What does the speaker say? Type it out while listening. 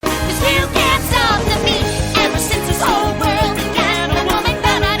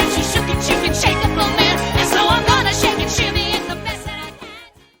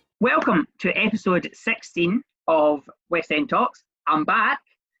episode 16 of West End Talks. I'm back.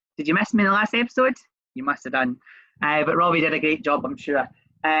 Did you miss me in the last episode? You must have done. But Robbie did a great job, I'm sure.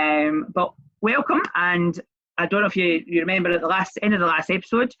 But welcome, and I don't know if you remember at the end of the last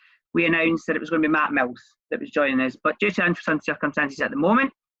episode, we announced that it was going to be Matt Mills that was joining us, but due to some circumstances at the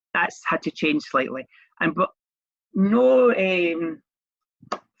moment, that's had to change slightly. But no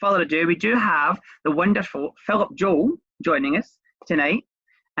further ado, we do have the wonderful Philip Joel joining us tonight,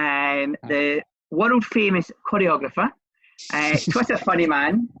 the world famous choreographer, Twitter funny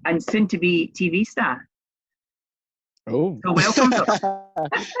man, and soon to be TV star. Oh, so welcome.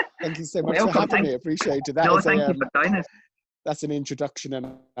 Thank you so much for having me. Appreciate it. Thank you for joining us. That's an introduction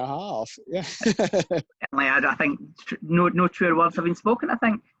and a half. Yeah. I think no truer words have been spoken, I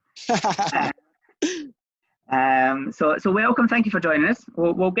think. So welcome. Thank you for joining us.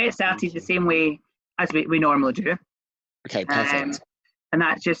 We'll get started the same way as we normally do. Okay, perfect. And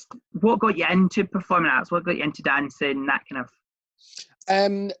that's just what got you into performing arts, what got you into dancing, that kind of.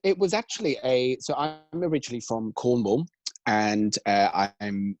 It was actually so I'm originally from Cornwall, and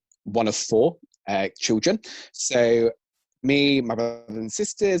I'm one of four children. So me, my brothers and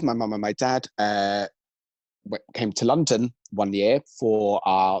sisters, my mum and my dad came to London one year for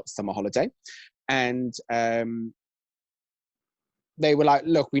our summer holiday. And they were like,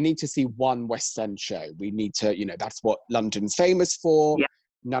 look, we need to see one West End show. We need to, that's what London's famous for. Yeah.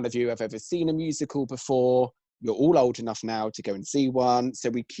 None of you have ever seen a musical before. You're all old enough now to go and see one. So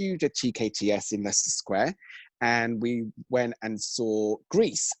we queued at TKTS in Leicester Square, and we went and saw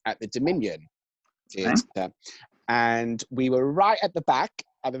Grease at the Dominion Theatre. Okay. And we were right at the back,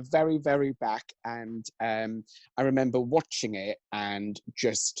 at the very, very back. And I remember watching it and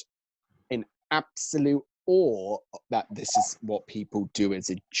just in absolute awe that this is what people do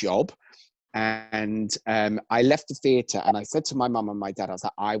as a job. And I left the theatre and I said to my mum and my dad, I was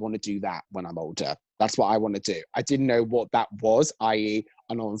like, I want to do that when I'm older. That's what I want to do. I didn't know what that was, i.e.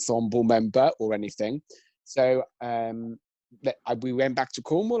 an ensemble member or anything. So we went back to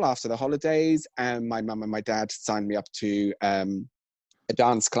Cornwall after the holidays, and my mum and my dad signed me up to a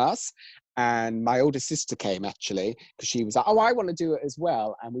dance class. And my older sister came, actually, because she was like, oh, I want to do it as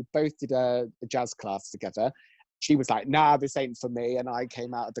well. And we both did a jazz class together. She was like, nah, this ain't for me. And I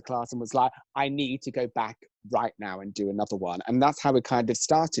came out of the class and was like, I need to go back right now and do another one. And that's how it kind of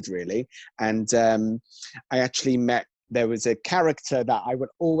started, really. And I actually there was a character that I would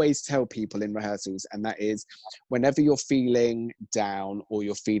always tell people in rehearsals, and that is, whenever you're feeling down or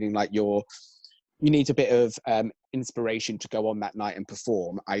you're feeling like you need a bit of inspiration to go on that night and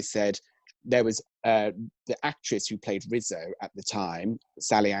perform, I said, there was the actress who played Rizzo at the time,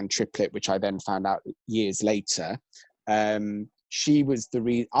 Sally Ann Triplett, which I then found out years later. She was the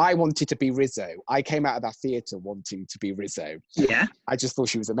reason I wanted to be Rizzo. I came out of that theatre wanting to be Rizzo. Yeah. I just thought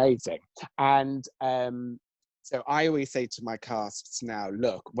she was amazing. And so I always say to my casts now,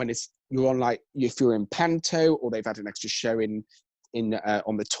 look, when you're on, like, if you're in Panto or they've had an extra show on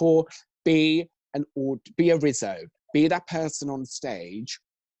the tour, be a Rizzo. Be that person on stage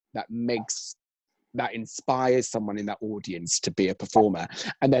that inspires someone in that audience to be a performer.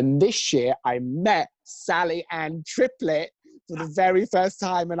 And then this year I met Sally Ann Triplett for the very first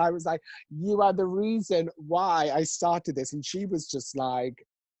time, and I was like, you are the reason why I started this. And she was just like,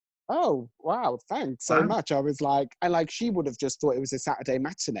 oh wow, thanks so much. I was like, and like, she would have just thought it was a Saturday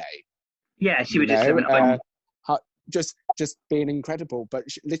matinee. Yeah, she would just just being incredible. But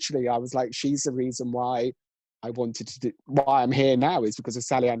literally, I was like, she's the reason why I wanted to do, why I'm here now, is because of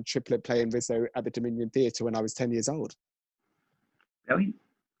Sally Ann Triplett playing Rizzo at the Dominion Theatre when I was 10 years old. Brilliant.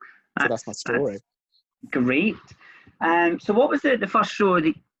 So that's my story. That's great. So what was the first show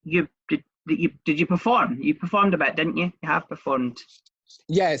that you perform? You performed a bit, didn't you? You have performed.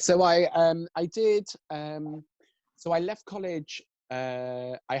 Yeah, so I did. So I left college.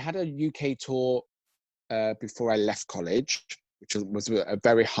 I had a UK tour before I left college, which was a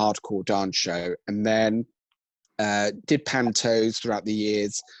very hardcore dance show, and then did pantos throughout the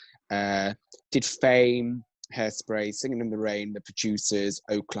years, did Fame, Hairspray, Singing in the Rain, The Producers,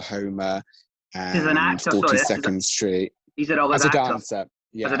 Oklahoma, and an actor, 42nd Street. These are all as a dancer.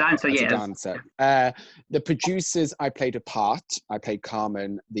 Yeah, as a dancer, as yeah. a dancer. The Producers, I played a part. I played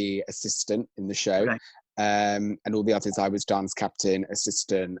Carmen, the assistant in the show. Right. And all the others, I was dance captain,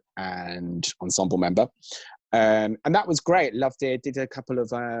 assistant, and ensemble member. And that was great. Loved it. Did a couple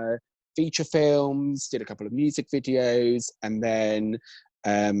of feature films, did a couple of music videos, and then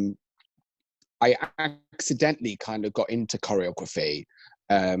I accidentally kind of got into choreography.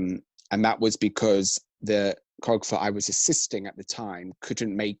 And that was because the choreographer I was assisting at the time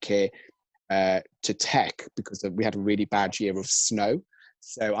couldn't make it to tech because we had a really bad year of snow.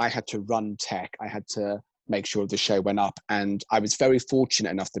 So I had to run tech. I had to make sure the show went up. And I was very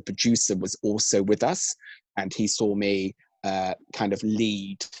fortunate enough, the producer was also with us, and he saw me kind of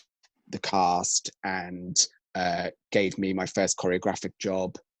lead the cast and gave me my first choreographic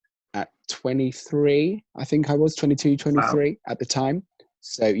job at 23. I think I was 22, 23 Wow. at the time.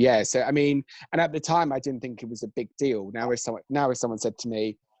 So yeah, so I mean, and at the time I didn't think it was a big deal. Now if someone said to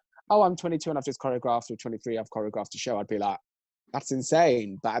me, oh, I'm 22 and I've just choreographed, or 23, I've choreographed a show, I'd be like, that's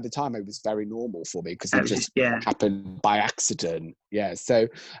insane. But at the time it was very normal for me because it just happened by accident. Yeah. So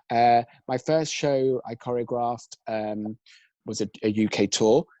my first show I choreographed was a UK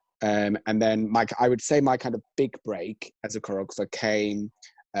tour. And then I would say my kind of big break as a choreographer came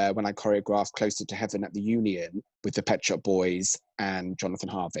when I choreographed Closer to Heaven at the Union with the Pet Shop Boys and Jonathan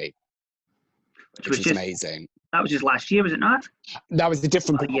Harvey, which was amazing. That was just last year, was it not? That was a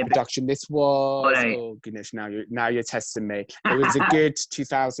different production. This was, oh goodness, now you're testing me. It was a good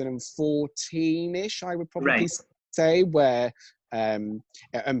 2014-ish, I would probably say, where it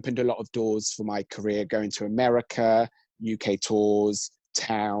opened a lot of doors for my career, going to America, UK tours,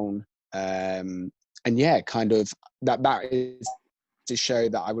 town, and yeah, kind of that is to show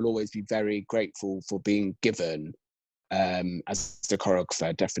that I will always be very grateful for being given as a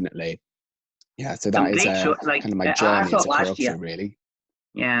choreographer, definitely. Yeah, so that is kind of my journey as a choreographer, really.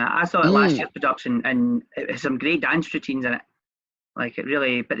 Yeah, I saw it last year's production, and it has some great dance routines in it. Like it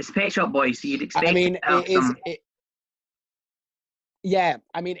really, but it's Pet Shop Boys, so you'd expect. I mean, yeah,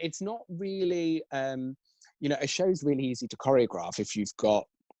 I mean, it's not really. You know, a show's really easy to choreograph if you've got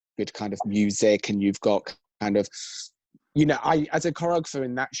good kind of music and you've got kind of, you know, as a choreographer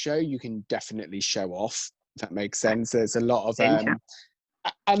in that show, you can definitely show off. If that makes sense. There's a lot of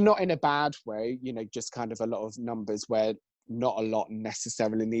and not in a bad way, you know, just kind of a lot of numbers where not a lot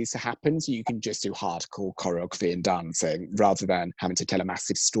necessarily needs to happen. So you can just do hardcore choreography and dancing rather than having to tell a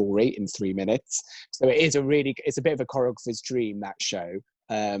massive story in 3 minutes. So it's a bit of a choreographer's dream, that show.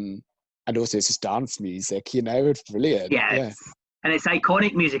 And also it's just dance music, you know, it's brilliant. Yeah. And it's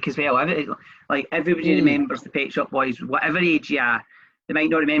iconic music as well. Like everybody remembers the Pet Shop Boys, whatever age you are. They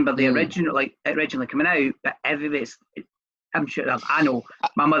might not remember the original, like originally coming out, but everybody's, I'm sure, I know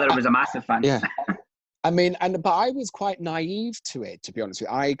my mother was a massive fan. Yeah. I mean, but I was quite naive to it, to be honest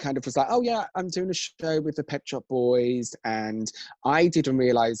with you. I kind of was like, oh yeah, I'm doing a show with the Pet Shop Boys. And I didn't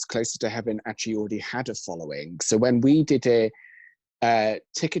realize Closer to Heaven actually already had a following. So when we did it,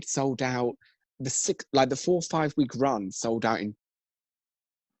 tickets sold out, the 4 or 5 week run sold out in,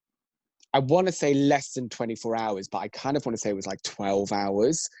 I want to say less than 24 hours, but I kind of want to say it was like 12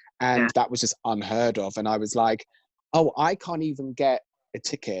 hours. And that was just unheard of. And I was like, oh, I can't even get a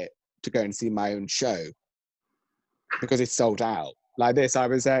ticket to go and see my own show because it's sold out. Like this, I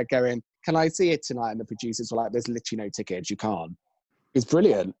was going, can I see it tonight? And the producers were like, there's literally no tickets, you can't. It was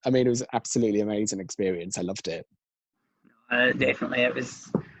brilliant. I mean, it was an absolutely amazing experience. I loved it. Definitely, it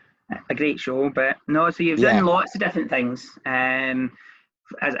was a great show. But no, so you've done lots of different things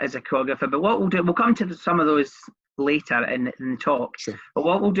as a choreographer. But what we'll do, we'll come to some of those later in the talk. Sure. But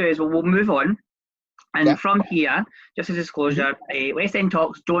what we'll do is we'll move on. And from here, just a disclosure, West End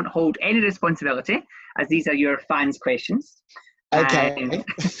Talks don't hold any responsibility, as these are your fans' questions. Okay.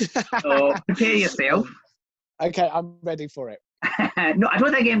 So prepare yourself. Okay, I'm ready for it. No, I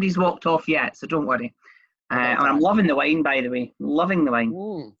don't think anybody's walked off yet, so don't worry. And I'm loving the wine, by the way. Loving the wine.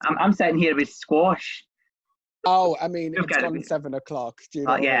 I'm sitting here with squash. Oh, I mean, it's gone 7 o'clock. Do you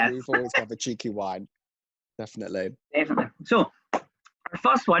know we've always got a cheeky wine. Definitely. So, our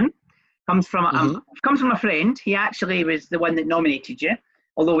first one comes from a friend. He actually was the one that nominated you,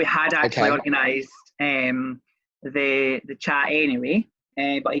 although we had actually organised the chat anyway.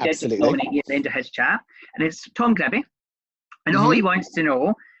 But he did just nominate you at the end of his chat, and it's Tom Gribby. And all he wants to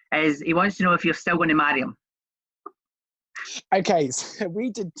know is if you're still going to marry him. Okay, so we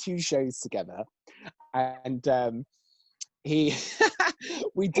did 2 shows together, and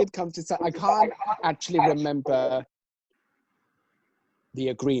we did come to. I can't actually remember the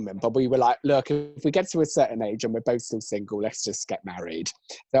agreement, but we were like, look, if we get to a certain age and we're both still single, let's just get married.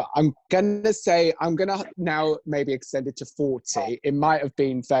 So I'm gonna now maybe extend it to 40. It might have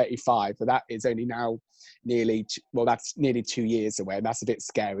been 35, but that is only now that's nearly 2 years away. And that's a bit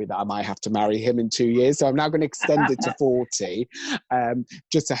scary that I might have to marry him in 2 years. So I'm now going to extend it to 40,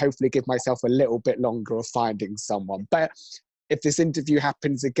 just to hopefully give myself a little bit longer of finding someone. But if this interview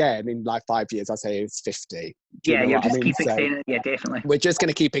happens again in like 5 years, I'll say it's 50. Yeah, you'll just keep extending it. Yeah, definitely. We're just going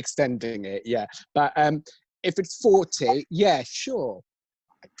to keep extending it, yeah. But if it's 40, yeah, sure.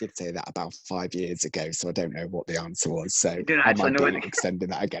 I did say that about 5 years ago, so I don't know what the answer was. So I might be extending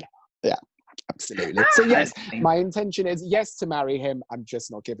that again. Yeah. Absolutely. So yes, That's fine. my intention is yes to marry him. I'm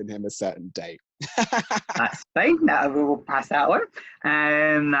just not giving him a certain date. That's fine. We'll pass that one.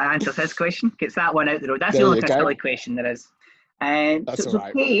 That answers his question. Gets that one out the road. That's the There only you kind of go. silly question there is. That's all So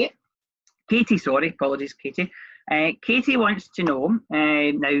right. Katie, sorry, apologies, Katie. Katie wants to know,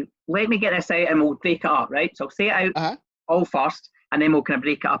 now let me get this out and we'll break it up, right? So I'll say it out Uh-huh. all first and then we'll kind of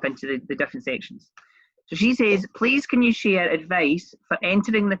break it up into the different sections. So she says, please can you share advice for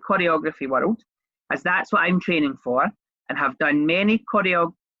entering the choreography world, as that's what I'm training for and have done many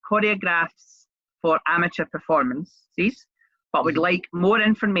choreographs for amateur performances, but would like more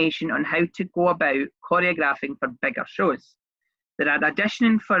information on how to go about choreographing for bigger shows. There are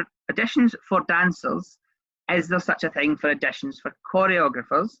auditions for dancers. Is there such a thing for auditions for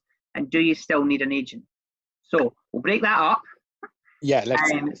choreographers? And do you still need an agent? So we'll break that up. Yeah,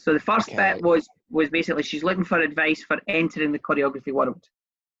 let's. So the first Okay. bit was basically she's looking for advice for entering the choreography world.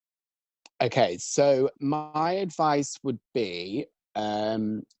 Okay, so my advice would be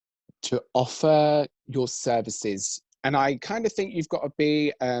to offer your services, and I kind of think you've got to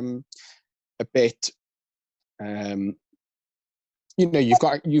be a bit, you've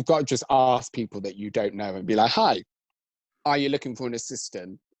got to just ask people that you don't know and be like, "Hi, are you looking for an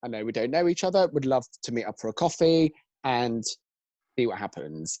assistant? I know we don't know each other. Would love to meet up for a coffee and see what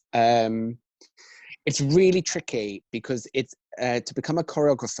happens." It's really tricky because it's to become a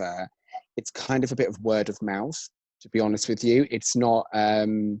choreographer. It's kind of a bit of word of mouth, to be honest with you. It's not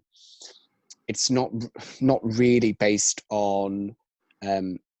really based on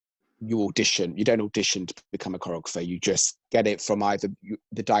you audition. You don't audition to become a choreographer. You just get it from either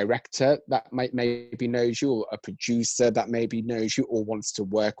the director that maybe knows you, or a producer that maybe knows you or wants to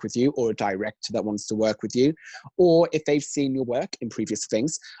work with you, or a director that wants to work with you, or if they've seen your work in previous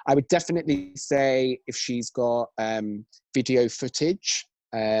things. I would definitely say if she's got video footage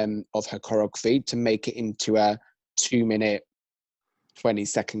of her choreography, to make it into a 2-minute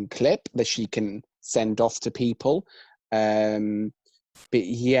 20-second clip that she can send off to people. But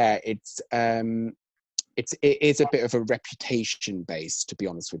yeah, it is a bit of a reputation base, to be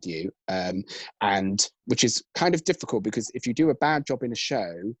honest with you, and which is kind of difficult, because if you do a bad job in a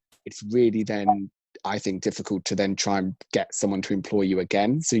show, it's really then, I think, difficult to then try and get someone to employ you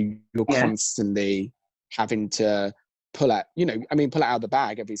again. So you're constantly having to pull it out of the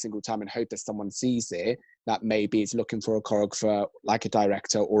bag every single time and hope that someone sees it that maybe is looking for a choreographer, like a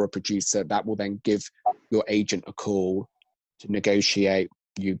director or a producer, that will then give your agent a call to negotiate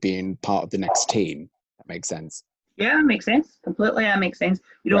you being part of the next team. That makes sense. Yeah, that makes sense. Completely, that makes sense.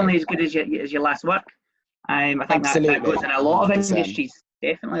 You're only as good as your last work. I think that goes in a lot of 100%. industries.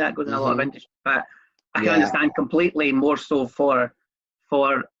 Definitely, that goes in a lot of industries. But I can understand completely more so for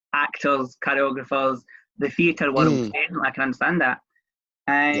actors, choreographers, the theatre world. I can understand that.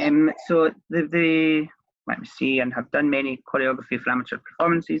 So the let me see, and have done many choreography for amateur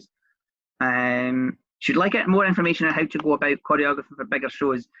performances. Should like it more information on how to go about choreographing for bigger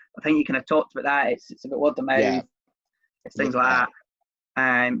shows. I think you kind of talked about that. It's about word of mouth. It's things like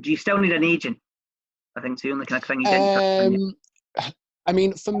that. Do you still need an agent? I think it's the only kind of thing you didn't touch on. I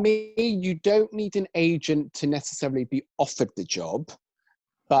mean, for me, you don't need an agent to necessarily be offered the job,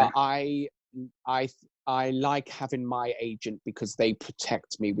 but I like having my agent because they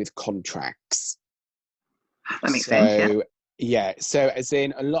protect me with contracts. That makes sense. Yeah. So as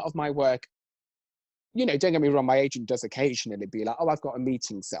in a lot of my work, don't get me wrong, my agent does occasionally be like, "Oh, I've got a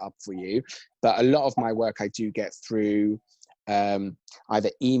meeting set up for you." But a lot of my work I do get through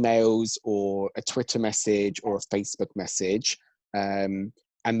either emails or a Twitter message or a Facebook message. And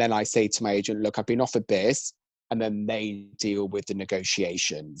then I say to my agent, "Look, I've been offered this," and then they deal with the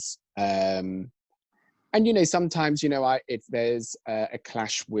negotiations. And sometimes if there's a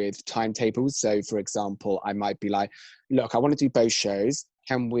clash with timetables. So for example, I might be like, "Look, I want to do both shows.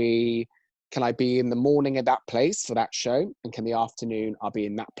 Can I be in the morning at that place for that show? And can the afternoon I'll be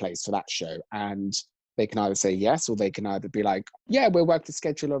in that place for that show?" And they can either say yes, or they can either be like, "Yeah, we'll work the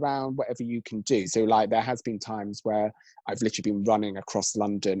schedule around whatever you can do." So like there has been times where I've literally been running across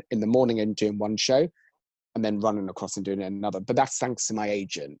London in the morning and doing one show, and then running across and doing another. But that's thanks to my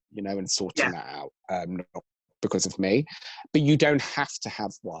agent, and sorting that out, not because of me. But you don't have to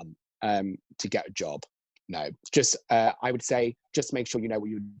have one to get a job. No, just I would say just make sure you know what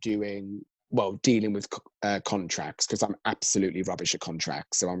you're doing. Well, dealing with contracts, because I'm absolutely rubbish at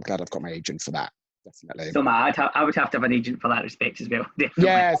contracts. So I'm glad I've got my agent for that. Definitely. So I would have to have an agent for that respect as well. Definitely.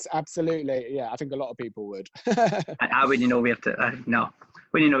 Yes, absolutely. Yeah, I think a lot of people would. I wouldn't know where to.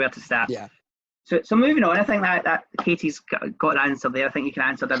 Wouldn't know where to start. Yeah. So moving on, I think that Katie's got an answer there. I think you can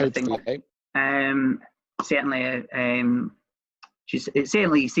answer everything. Hopefully. Certainly, it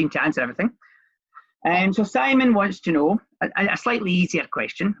certainly seemed to answer everything. So Simon wants to know a slightly easier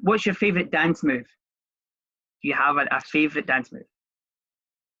question. What's your favourite dance move? Do you have a favourite dance move?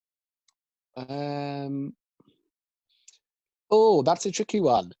 Oh, that's a tricky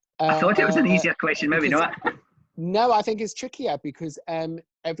one. I thought it was an easier question, maybe not. No, I think it's trickier because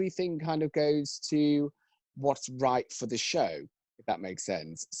everything kind of goes to what's right for the show, if that makes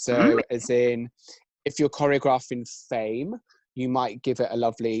sense. So, as in, if you're choreographing Fame, you might give it a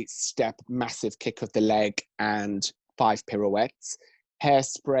lovely step, massive kick of the leg, and 5 pirouettes.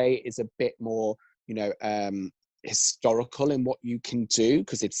 Hairspray is a bit more, historical in what you can do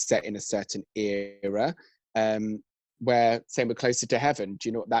because it's set in a certain era. Where, same with Closer to Heaven, do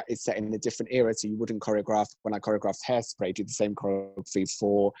you know what that is set in a different era? So you wouldn't choreograph, when I choreographed Hairspray, do the same choreography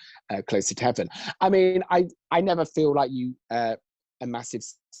for Closer to Heaven. I mean, I never feel like a massive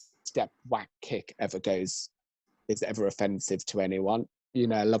step whack kick is ever offensive to anyone.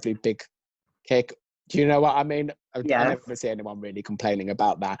 A lovely big kick. Do you know what I mean? Yeah. I never see anyone really complaining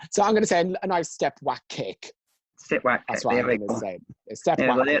about that. So I'm going to say a nice step whack kick. Step whack kick. That's what I'm going to say. A step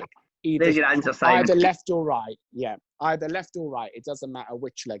whack kick. There's your answer, Simon. Either left or right. Yeah, either left or right. It doesn't matter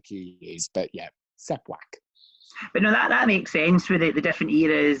which leg you use, but yeah, step whack. But no, that makes sense with the different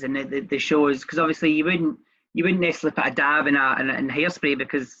eras and the shows, because obviously you wouldn't necessarily put a dab in Hairspray,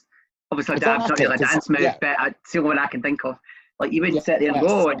 because obviously a dab's not really a dance move, but it's the only one I can think of. Like, you wouldn't sit there and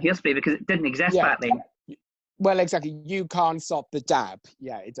go in Hairspray because it didn't exist back then. Well, exactly. You can't stop the dab.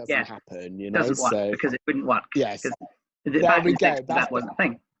 Yeah, it doesn't happen. It doesn't work because it wouldn't work. Yes. There we go. That wasn't a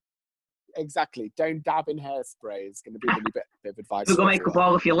thing. Exactly. Don't dab in Hairspray is going to be a little bit of advice. So, Michael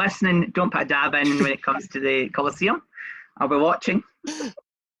Ball, if you're listening, don't put a dab in when it comes to the Coliseum. I'll be watching.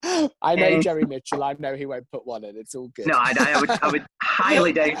 I know Jerry Mitchell. I know he won't put one in. It's all good. No, I would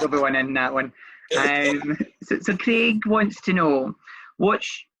highly doubt there'll be one in that one. So Craig wants to know,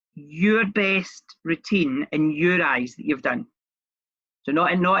 what's your best routine in your eyes that you've done? So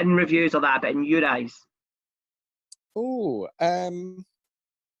not in reviews or that, but in your eyes. Oh,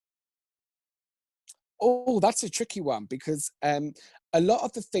 that's a tricky one, because a lot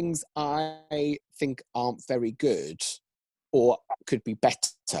of the things I think aren't very good or could be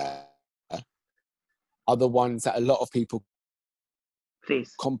better are the ones that a lot of people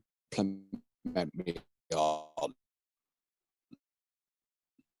compliment me on.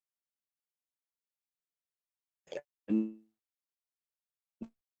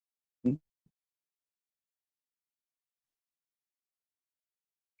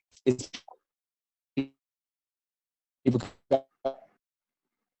 People go,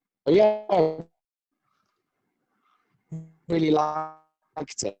 yeah, really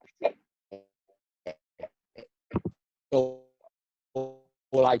liked it.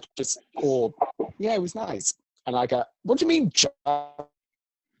 Yeah, it was nice. And I go, what do you mean just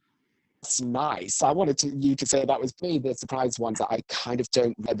nice? I wanted you to say that was me. The surprise ones that I kind of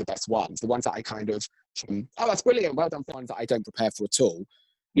don't, they're the best ones. The ones that I kind of, oh, that's brilliant, well done. The ones that I don't prepare for at all.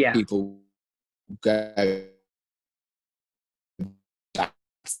 Yeah. People go,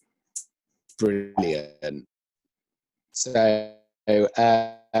 that's brilliant. So there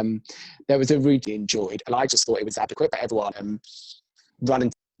was a really enjoyed, and I just thought it was adequate, but everyone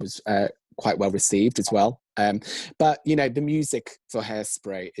running was quite well received as well. But the music for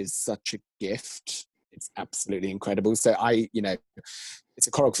Hairspray is such a gift. It's absolutely incredible. So it's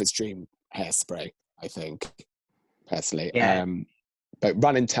a choreographer's dream, Hairspray, I think, personally. Yeah. But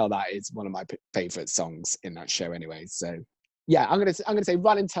Run and Tell That is one of my favorite songs in that show anyway. So yeah, I'm gonna say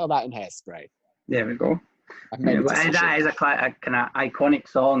Run and Tell That in Hairspray. There we go. That is a kind of iconic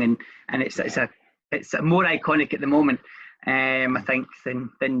song, and it's more iconic at the moment, I think,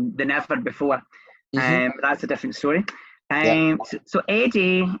 than ever before. That's a different story. So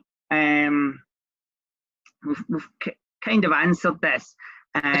Eddie, we've kind of answered this,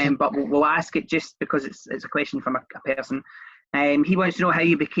 but we'll ask it just because it's a question from a person. He wants to know how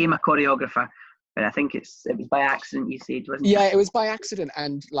you became a choreographer. But I think it was by accident, you said, wasn't it? Yeah, it was by accident.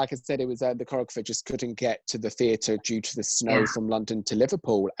 And like I said, it was the choreographer just couldn't get to the theatre due to the snow from London to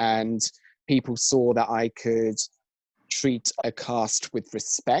Liverpool. And people saw that I could treat a cast with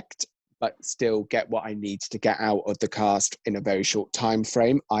respect, but still get what I need to get out of the cast in a very short time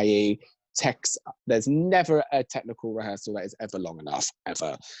frame, i.e. There's never a technical rehearsal that is ever long enough,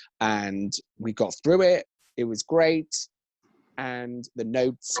 ever. And we got through it. It was great. And the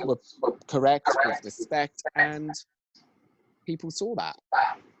notes were correct with respect, and people saw that.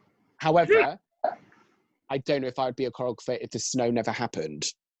 However, I don't know if I'd be a choreographer if the snow never happened.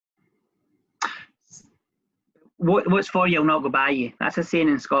 what's for you will not go by you. That's a saying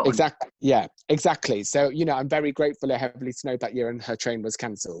in Scotland. Exactly. Yeah, exactly. So, you know, I'm very grateful it heavily snowed that year and her train was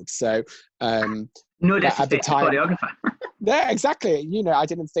cancelled. So, no disrespect at the to time, choreographer. yeah, exactly. You know, I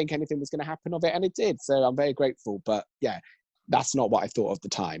didn't think anything was going to happen of it, and it did. So I'm very grateful. But yeah, that's not what I thought of the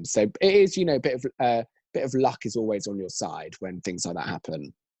time. So it is, you know, a bit of luck is always on your side when things like that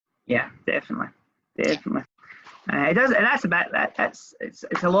happen. Yeah, definitely. It does, and that's about that. It's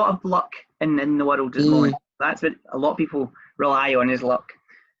a lot of luck in the world at the moment. That's what a lot of people rely on is luck.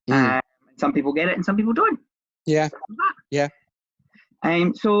 Some people get it, and some people don't. Yeah, yeah.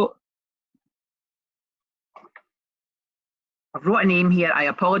 So I've wrote a name here. I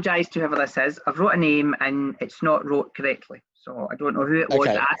apologise to whoever this is. I've wrote a name, and it's not wrote correctly. So I don't know who it was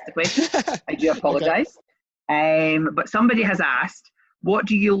that asked the question. I do apologise. But somebody has asked, what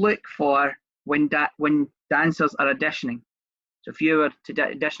do you look for when dancers are auditioning? So if you were to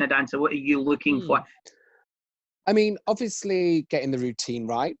audition a dancer, what are you looking for? I mean, obviously getting the routine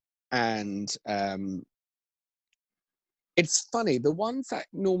right. And it's funny, the ones that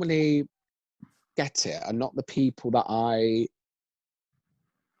normally get it are not the people that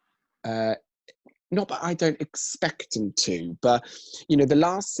not that I don't expect them to, but, you know, the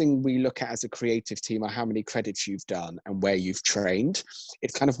last thing we look at as a creative team are how many credits you've done and where you've trained.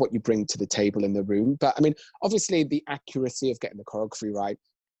 It's kind of what you bring to the table in the room. But I mean, obviously the accuracy of getting the choreography right,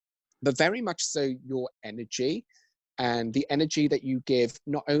 but very much so your energy and the energy that you give,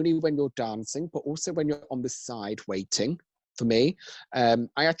 not only when you're dancing, but also when you're on the side waiting. For me, I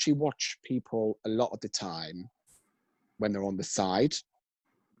actually watch people a lot of the time when they're on the side.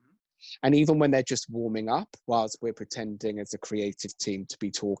 And even when they're just warming up, whilst we're pretending as a creative team to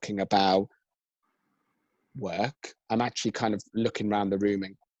be talking about work, I'm actually kind of looking around the room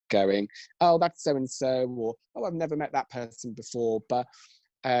and going, oh, that's so-and-so, or, oh, I've never met that person before. But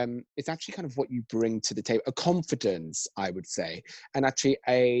it's actually kind of what you bring to the table, a confidence, I would say, and actually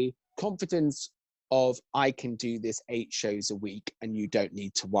a confidence of I can do this 8 shows a week and you don't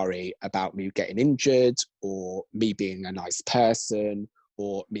need to worry about me getting injured or me being a nice person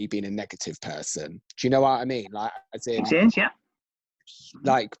or me being a negative person. Do you know what I mean? Like, as in, makes sense, yeah.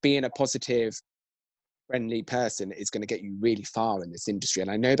 Like being a positive, friendly person is going to get you really far in this industry. And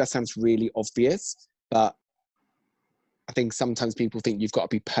I know that sounds really obvious, but I think sometimes people think you've got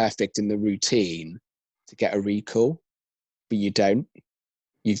to be perfect in the routine to get a recall, but you don't.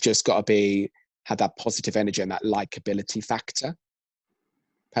 You've just got to have that positive energy and that likability factor,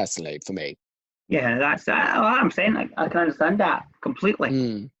 personally, for me. Yeah, that's what I'm saying. I can understand that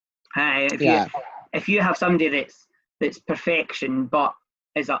completely. If you have somebody that's perfection, but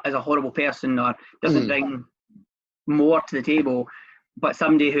is a horrible person or doesn't bring more to the table, but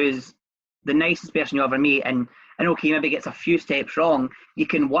somebody who's the nicest person you ever meet and okay, maybe gets a few steps wrong, you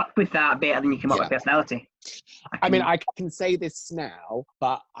can work with that better than you can work with personality. I mean, I can say this now,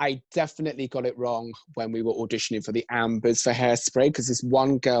 but I definitely got it wrong when we were auditioning for the Ambers for Hairspray, because this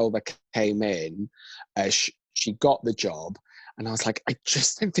one girl that came in, she got the job, and I was like, I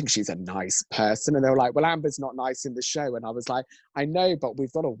just don't think she's a nice person. And they were like, well, Amber's not nice in the show. And I was like, I know, but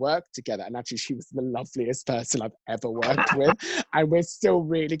we've got to work together. And actually, she was the loveliest person I've ever worked with. And we're still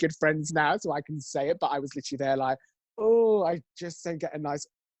really good friends now, so I can say it. But I was literally there like, oh, I just don't get a nice...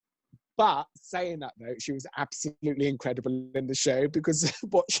 But saying that, though, she was absolutely incredible in the show, because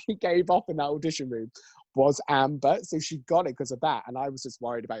what she gave off in that audition room was Amber. So she got it because of that. And I was just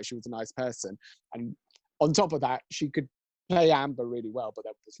worried about if she was a nice person. And on top of that, she could play Amber really well, but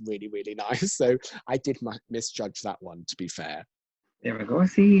that was really, really nice. So I did misjudge that one, to be fair. There we go.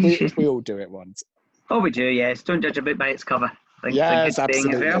 See, we all do it once. Oh, we do, yes. Don't judge a book by its cover. Yes,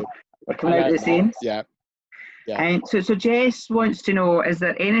 absolutely. Well. We're coming out the same. Yeah. And so Jess wants to know: is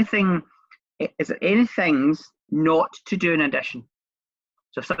there any things not to do in audition?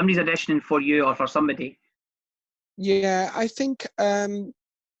 So if somebody's auditioning for you or for somebody. Yeah, I think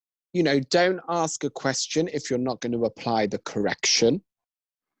don't ask a question if you're not going to apply the correction.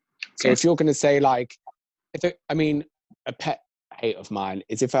 So if you're going to say like, a pet hate of mine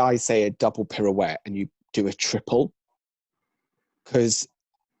is if I say a double pirouette and you do a triple. Because,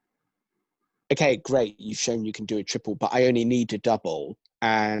 okay, great, you've shown you can do a triple, but I only need a double.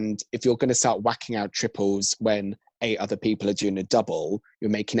 And if you're going to start whacking out triples when 8 other people are doing a double,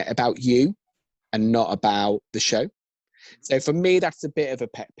 you're making it about you and not about the show. So for me, that's a bit of a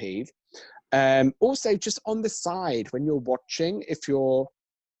pet peeve. Also, just on the side, when you're watching, if you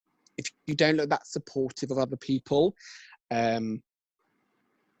don't look that supportive of other people, if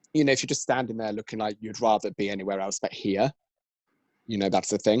you're just standing there looking like you'd rather be anywhere else but here, that's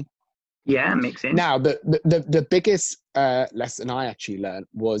the thing. Yeah, it makes sense. Now, the biggest lesson I actually learned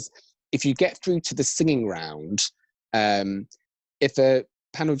was if you get through to the singing round, if a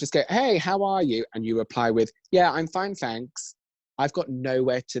panel just go, hey, how are you? And you reply with, yeah, I'm fine, thanks. I've got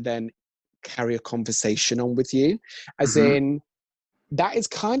nowhere to then carry a conversation on with you. As in, that is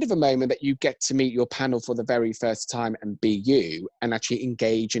kind of a moment that you get to meet your panel for the very first time and be you and actually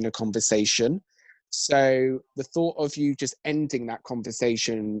engage in a conversation. So the thought of you just ending that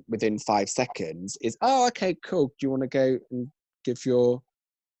conversation within 5 seconds is, oh, okay, cool. Do you want to go and give your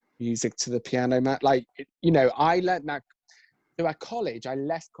music to the piano man? Like, you know, I learned that. So at college, I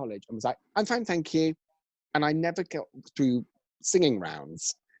left college and was like, I'm fine, thank you. And I never got through singing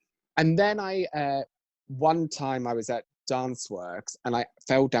rounds. And then one time I was at Danceworks and I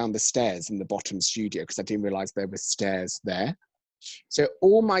fell down the stairs in the bottom studio because I didn't realize there were stairs there. So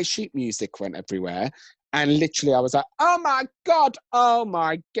all my sheet music went everywhere. And literally I was like, oh my God, oh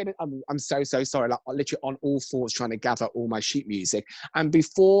my goodness. I'm so sorry. Like literally on all fours trying to gather all my sheet music. And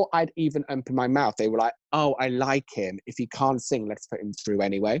before I'd even opened my mouth, they were like, oh, I like him. If he can't sing, let's put him through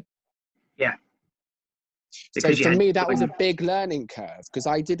anyway. Yeah. So for me, that was a big learning curve because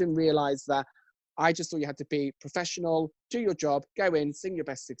I didn't realize that. I just thought you had to be professional, do your job, go in, sing your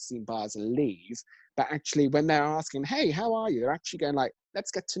best 16 bars and leave. But actually when they're asking, hey, how are you? They're actually going like,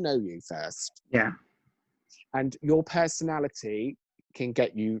 let's get to know you first. Yeah. And your personality can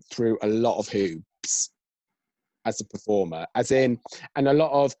get you through a lot of hoops as a performer, and a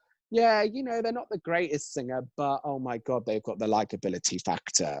lot of, yeah, you know, they're not the greatest singer, but oh my God, they've got the likability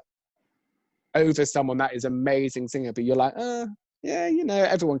factor over someone that is amazing singer, but you're like, yeah, you know,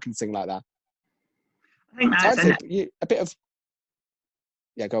 everyone can sing like that. I think that's a bit of,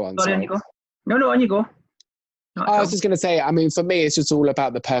 yeah, go on. Sorry. On you go. No, on you go. I was just going to say, I mean, for me, it's just all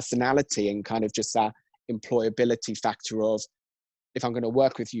about the personality and kind of just that employability factor of, if I'm going to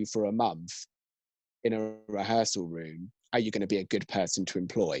work with you for a month in a rehearsal room, are you going to be a good person to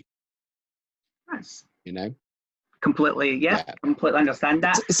employ? Nice. You know? Completely, yeah. Completely understand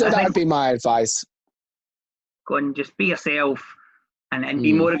that. So that would be my advice. Go and just be yourself and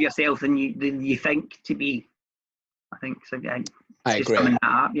be more of yourself than you think to be. I think so. I agree.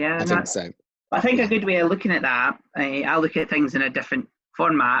 Yeah, I think so. I think a good way of looking at that, I look at things in a different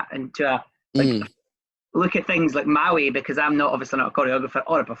format and to look at things like my way, because I'm obviously not a choreographer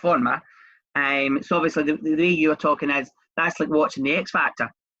or a performer. So obviously the way you're talking is, that's like watching the X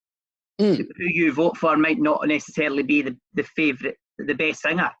Factor. Who you vote for might not necessarily be the favourite, the best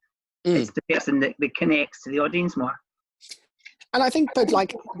singer. It's the person that connects to the audience more. And I think, but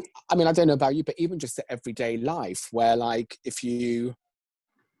like, I mean, I don't know about you, but even just the everyday life where like, if you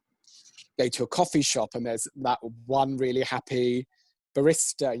go to a coffee shop and there's that one really happy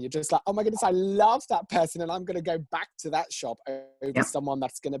barista and you're just like, oh my goodness, I love that person and I'm going to go back to that shop over someone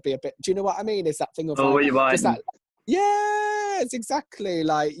that's going to be a bit, do you know what I mean? It's that thing of just that, yes, exactly.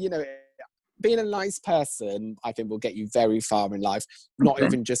 Like, you know, being a nice person, I think will get you very far in life, not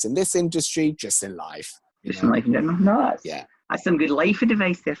even just in this industry, just in life. Just in life in general. No, that's some good life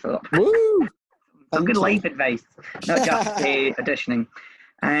advice there, Philip. Woo! Some good life advice, not just auditioning.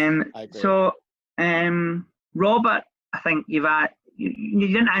 So, Robert, I think you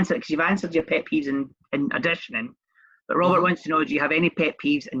didn't answer it because you've answered your pet peeves in auditioning. But Robert wants to know, do you have any pet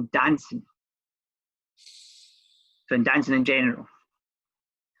peeves in dancing? So in dancing in general.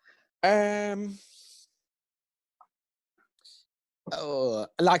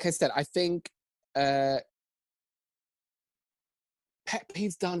 Like I said, I think pet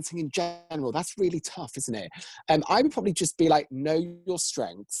peeves dancing in general, that's really tough, isn't it? I would probably just be like, know your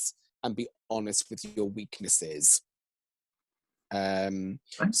strengths and be honest with your weaknesses.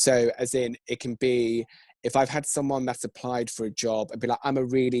 So as in, it can be, if I've had someone that's applied for a job and be like, I'm a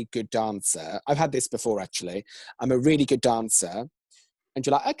really good dancer. I've had this before, actually. I'm a really good dancer. And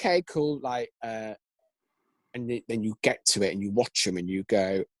you're like, okay, cool. Like, and then you get to it and you watch them and you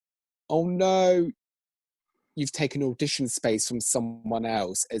go, oh no, you've taken audition space from someone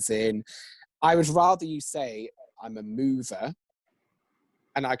else. As in, I would rather you say I'm a mover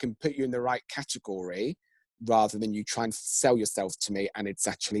and I can put you in the right category rather than you try and sell yourself to me and it's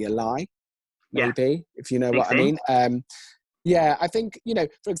actually a lie, maybe, if you know what I mean. Yeah, I think, you know,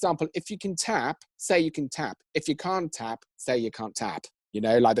 for example, if you can tap, say you can tap. If you can't tap, say you can't tap. You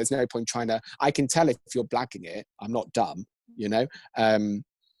know, like there's no point trying to, I can tell if you're blacking it. I'm not dumb, you know.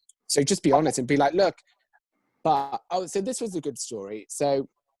 So just be honest and be like, look, but, so this was a good story. So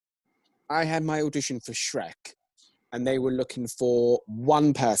I had my audition for Shrek and they were looking for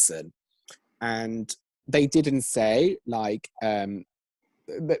one person and they didn't say like, they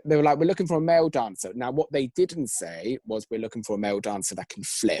were like, we're looking for a male dancer. Now, what they didn't say was we're looking for a male dancer that can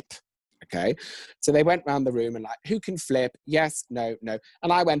flip. Okay. So they went around the room and like, who can flip? Yes, no, no.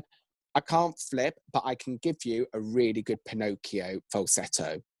 And I went, I can't flip, but I can give you a really good Pinocchio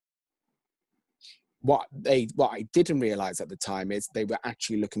falsetto. What I didn't realise at the time is they were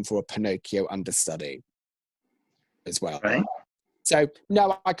actually looking for a Pinocchio understudy as well. Right. So,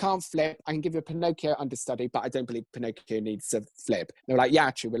 no, I can't flip. I can give you a Pinocchio understudy, but I don't believe Pinocchio needs to flip. They were like, yeah,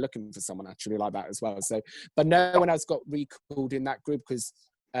 actually, we're looking for someone actually like that as well. So, but no one else got recalled in that group because,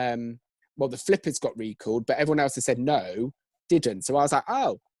 well, the flippers got recalled, but everyone else that said no didn't. So I was like,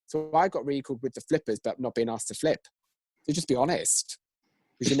 oh, so I got recalled with the flippers, but not being asked to flip. So just be honest,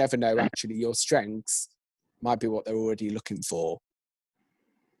 because you never know, actually, your strengths might be what they're already looking for.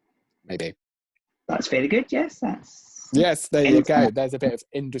 Maybe. That's very good. Yes, Yes, there you go. There's a bit of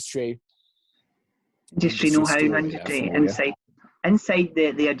industry know-how, story inside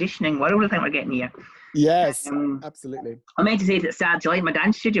the auditioning world. I think we're getting here. Yes, absolutely. I meant to say that Sarge, I like my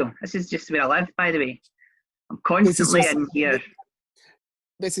dance studio. This is just where I live, by the way. I'm constantly in here.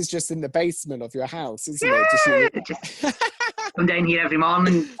 This is just in the basement of your house, isn't it? Just come down here every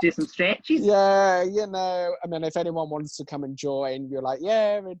morning, do some stretches. Yeah, you know. I mean, if anyone wants to come and join, you're like,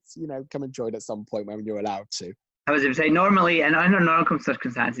 yeah, it's, you know, come and join at some point when you're allowed to. I was going to say, normally, and under normal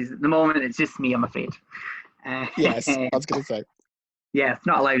circumstances, at the moment, it's just me, I'm afraid. Yes, I was going to say. Yeah, it's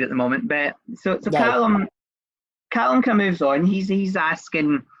not allowed at the moment. But so no. Callum kind of moves on. He's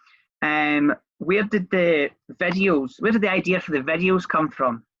asking, where did the idea for the videos come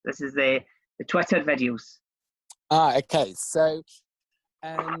from? This is the Twitter videos. Okay. So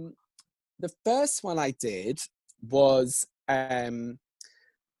the first one I did was a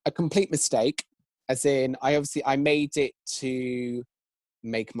complete mistake. As in, I made it to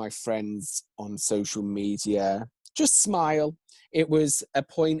make my friends on social media just smile. It was a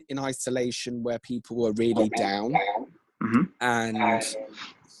point in isolation where people were really down. Mm-hmm. And I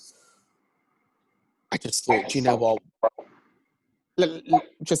just thought, you know what,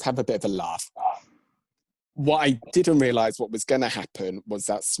 just have a bit of a laugh. What I didn't realise what was going to happen was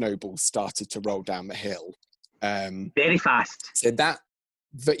that snowball started to roll down the hill. Very fast. So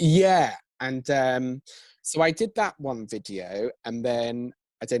yeah. And so I did that one video, and then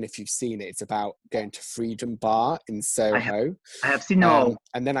I don't know if you've seen it. It's about going to Freedom Bar in Soho. I have seen all.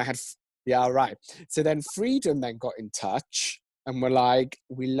 And then I had, yeah, right. So then Freedom then got in touch and were like,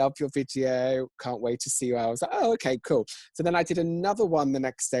 we love your video. Can't wait to see you. I was like, oh, okay, cool. So then I did another one the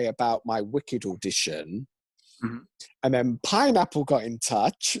next day about my Wicked audition. Mm-hmm. And then Pineapple got in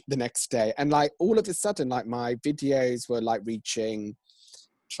touch the next day. And like all of a sudden, like my videos were like reaching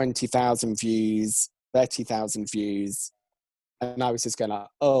 20,000 views, 30,000 views. And I was just going like,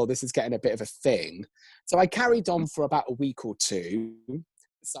 oh, this is getting a bit of a thing. So I carried on for about a week or two,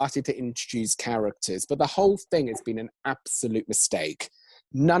 started to introduce characters, but the whole thing has been an absolute mistake.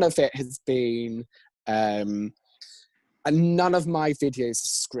 None of it has been, and none of my videos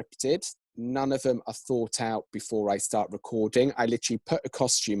are scripted. None of them are thought out before I start recording. I literally put a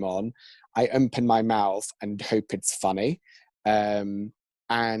costume on, I open my mouth and hope it's funny.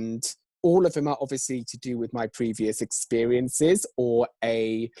 And all of them are obviously to do with my previous experiences or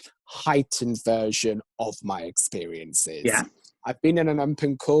a heightened version of my experiences. Yeah. I've been in an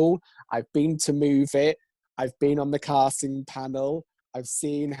open call. I've been to Move It. I've been on the casting panel. I've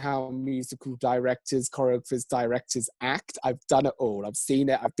seen how musical directors, choreographers, directors act. I've done it all. I've seen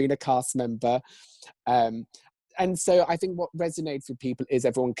it. I've been a cast member. And so I think what resonates with people is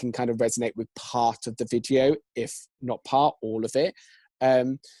everyone can kind of resonate with part of the video, if not part, all of it.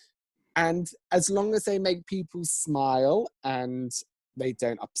 And as long as they make people smile and they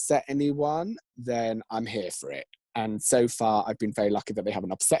don't upset anyone, then I'm here for it. And so far, I've been very lucky that they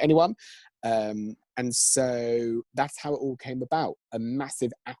haven't upset anyone. And so that's how it all came about. A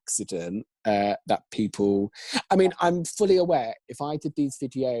massive accident that people... I mean, I'm fully aware if I did these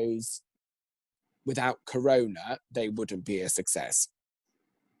videos without Corona, they wouldn't be a success.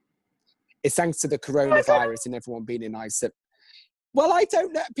 It's thanks to the coronavirus and everyone being in isolation. Well, I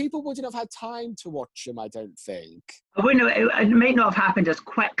don't know. People wouldn't have had time to watch them, I don't think. It might not have happened as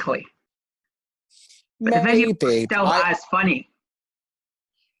quickly. But maybe. The video was still as funny.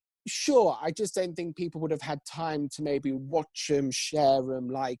 Sure, I just don't think people would have had time to maybe watch them, share them,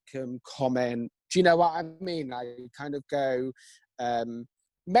 like them, comment. Do you know what I mean? I kind of go,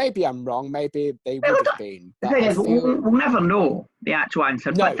 maybe I'm wrong, maybe they would have been. The thing is, we'll never know the actual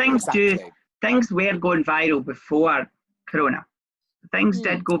answer. No, but things were going viral before Corona. Things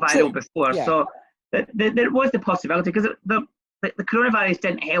did go viral before, yeah. So there was the possibility, because the coronavirus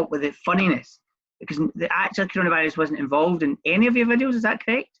didn't help with the funniness, because the actual coronavirus wasn't involved in any of your videos. Is that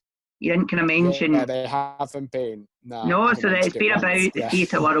correct? You didn't kind of mention. Yeah, they haven't been. No, so it's been about the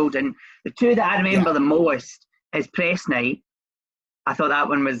theatre world, and the two that I remember the most is Press Night I thought that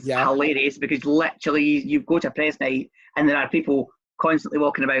one was hilarious because literally you go to a press night and there are people constantly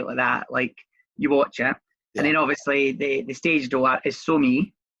walking about like that. Like you watch it, and then obviously the stage door is so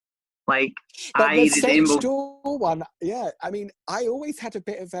me. Like but the stage door one, I mean, I always had a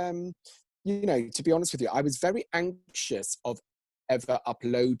bit of you know, to be honest with you, I was very anxious of ever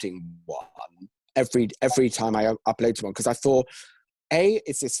uploading one every time I uploaded one because I thought, A,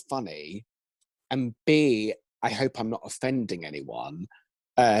 is this funny? And B, I hope I'm not offending anyone.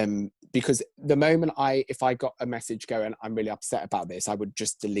 Because the moment if I got a message going, I'm really upset about this, I would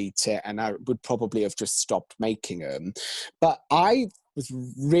just delete it and I would probably have just stopped making them. But I was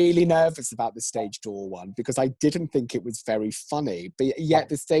really nervous about the stage door one because I didn't think it was very funny. But yet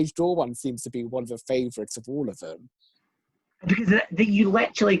the stage door one seems to be one of the favourites of all of them. Because you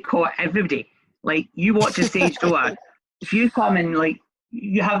literally caught everybody. Like you watch a stage door, if you come and like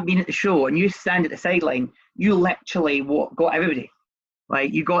you haven't been at the show and you stand at the sideline, you literally got everybody.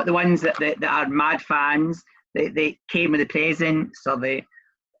 Like you got the ones that are mad fans. They came with the presents, or they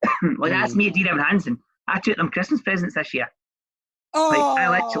like that's me at Dean Evan Hansen. I took them Christmas presents this year.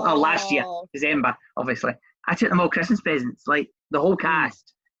 Last year, December, obviously. I took them all Christmas presents. Like the whole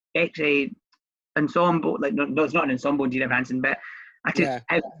cast, actually ensemble. Like no, it's not an ensemble, Dean Evan Hansen, but I took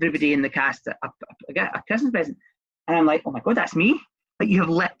everybody in the cast a Christmas present, and I'm like, oh my god, that's me. Like you have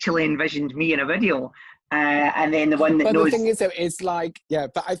literally envisioned me in a video. And then the one that knows. The thing is, though, is like,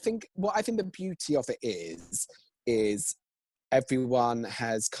 but I think the beauty of it is everyone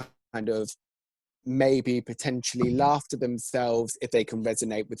has kind of maybe potentially laughed at themselves if they can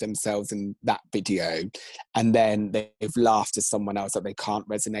resonate with themselves in that video, and then they've laughed at someone else that they can't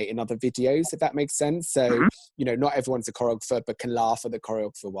resonate in other videos, if that makes sense. So, you know, not everyone's a choreographer but can laugh at the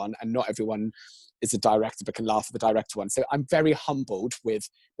choreographer one, and not everyone is a director but can laugh at the director one. So I'm very humbled with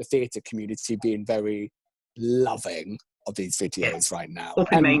the theatre community being very loving of these videos right now.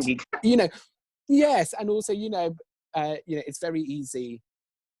 Open-minded. And, you know, yes, and also, you know, it's very easy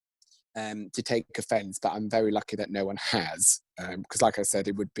to take offence, but I'm very lucky that no one has, because like I said,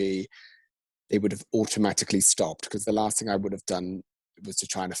 they would have automatically stopped, because the last thing I would have done was to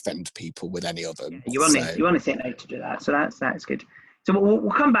try and offend people with any of them. You want to set out to do that, so that's good. So we'll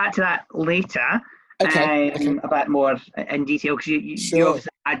come back to that later. Okay. A bit more in detail, because you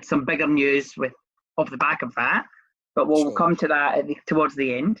obviously had some bigger news off the back of that, but we'll come to that towards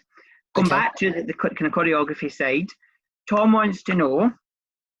the end. Come back to the kind of choreography side. Tom wants to know,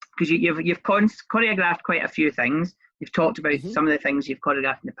 because you've choreographed quite a few things. You've talked about some of the things you've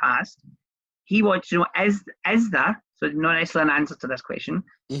choreographed in the past. He wants to know, is there, so not necessarily an answer to this question,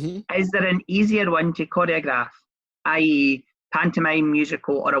 is there an easier one to choreograph, i.e. pantomime,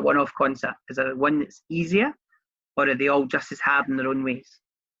 musical, or a one-off concert? Is there one that's easier, or are they all just as hard in their own ways?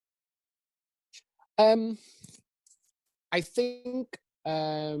 I think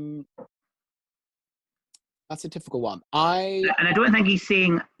that's a difficult one. And I don't think he's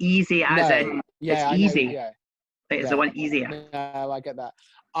saying easy as in it's easy. It's the one easier. No, I get that.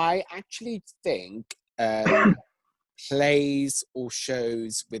 I actually think plays or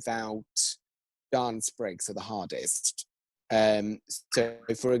shows without dance breaks are the hardest. So,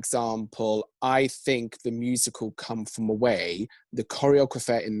 for example, I think the musical Come From Away, the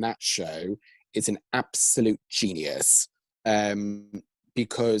choreographer in that show is an absolute genius,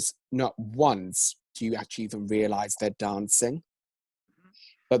 because not once do you actually even realise they're dancing.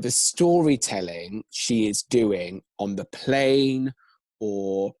 But the storytelling she is doing on the plane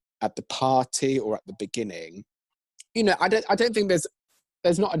or at the party or at the beginning, you know, I don't think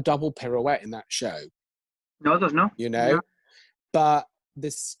there's not a double pirouette in that show. No, there's not. You know? No. But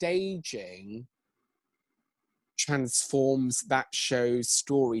the staging transforms that show's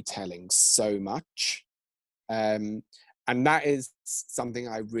storytelling so much. And that is something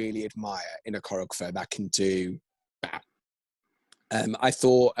I really admire in a choreographer that can do that. I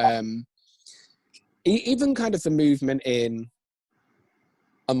thought even kind of the movement in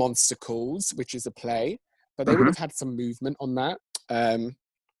A Monster Calls, which is a play, but they would have had some movement on that.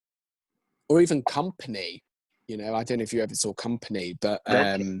 Or even Company, you know, I don't know if you ever saw Company, but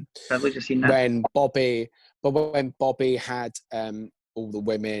just seen that. when Bobby had all the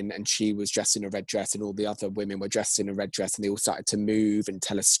women and she was dressed in a red dress and all the other women were dressed in a red dress and they all started to move and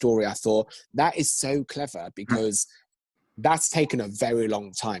tell a story, I thought that is so clever, because that's taken a very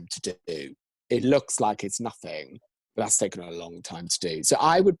long time to do. It looks like it's nothing, but that's taken a long time to do. So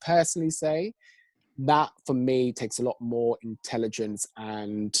I would personally say that for me takes a lot more intelligence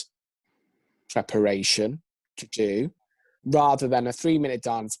and preparation to do, rather than a 3-minute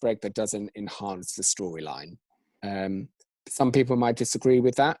dance break that doesn't enhance the storyline. Some people might disagree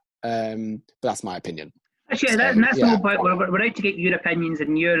with that, but that's my opinion. Actually, So, that's the yeah. whole point. We're out to get your opinions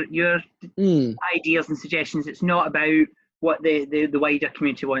and your ideas and suggestions. It's not about what the wider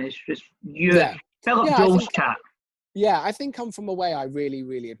community want. It's just your Yeah. Philip Yeah, Joel's chat. Yeah, I think Come From Away, I really,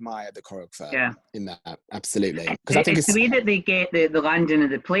 really admire the choreographer in that. Absolutely. Because I think it's the way that they get the landing of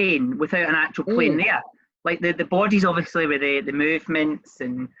the plane without an actual plane there. Like the bodies, obviously, with the movements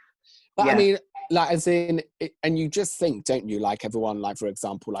and. But I mean, like, as in, and you just think, don't you, like everyone, like, for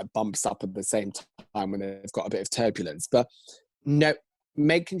example, like bumps up at the same time when they've got a bit of turbulence. But no,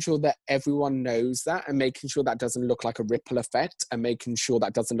 making sure that everyone knows that and making sure that doesn't look like a ripple effect and making sure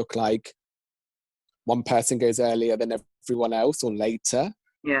that doesn't look like one person goes earlier than everyone else or later.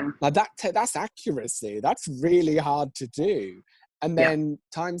 Yeah. Like that's accuracy. That's really hard to do. And then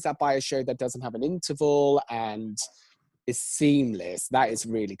times that by a show that doesn't have an interval and is seamless. That is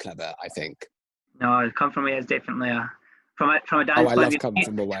really clever, I think. No, Come From Away is definitely from a dance. Oh, I love Come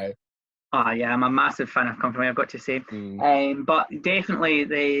From Away. Oh yeah, I'm a massive fan of Come From Away, I've got to say. But definitely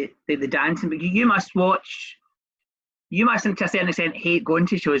the dancing. But you must watch. You must, to a certain extent, hate going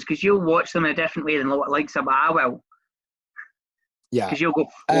to shows because you'll watch them in a different way than like some I will. Yeah. Because you'll go,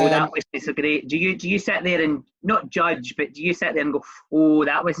 oh, that wasn't so great. Do you sit there and not judge, but do you sit there and go, oh,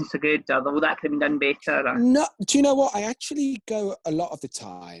 that wasn't so good, or oh, that could have been done better? Or... No, do you know what? I actually go a lot of the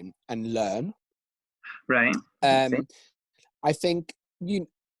time and learn. Right. I think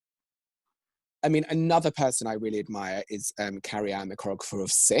another person I really admire is Carrie Ann, the choreographer of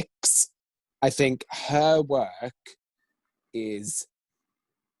Six. I think her work it's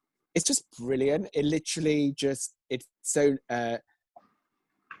just brilliant. It literally just, it's so,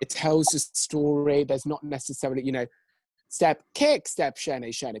 it tells a story. There's not necessarily, step, kick, step, shane,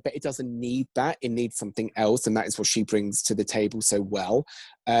 but it doesn't need that. It needs something else. And that is what she brings to the table so well.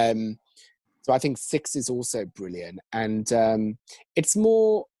 So I think Six is also brilliant. And it's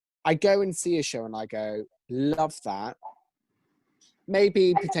more, I go and see a show and I go, love that.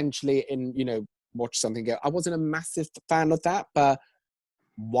 Maybe potentially watch something go, I wasn't a massive fan of that, but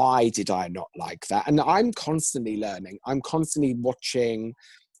why did I not like that? And I'm constantly learning. I'm constantly watching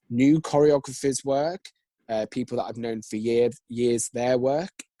new choreographers' work, people that I've known for years their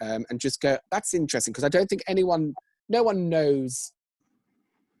work, and just go, that's interesting, because I don't think no one knows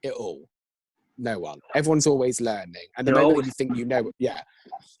it all. No one. Everyone's always learning. And the moment that you think you know,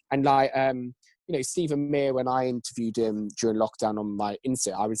 And like, Stephen Mear, when I interviewed him during lockdown on my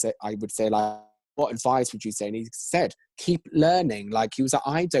Insta, I would say like, what advice would you say? And he said, keep learning. Like, he was like,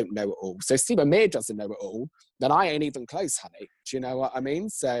 I don't know it all. So Stephen Mear doesn't know it all, then I ain't even close, honey. Do you know what I mean?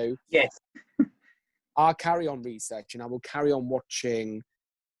 So yes, I'll carry on researching. I will carry on watching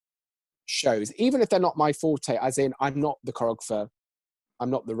shows, even if they're not my forte, as in I'm not the choreographer. I'm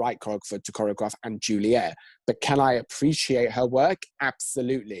not the right choreographer to choreograph and Juliet, but can I appreciate her work?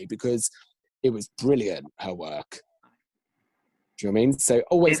 Absolutely, because it was brilliant, her work. Do you know what I mean? So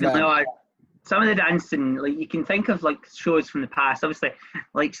always learn. Some of the dancing, like you can think of like shows from the past, obviously,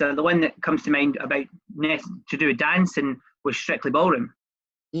 like so the one that comes to mind about to do with dancing was Strictly Ballroom.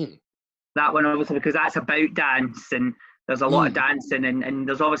 That one, obviously, because that's about dance and there's a lot of dancing and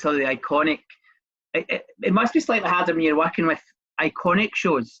there's obviously the iconic, it must be slightly harder when you're working with iconic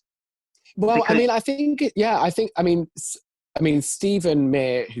shows. Well, because... I mean, Stephen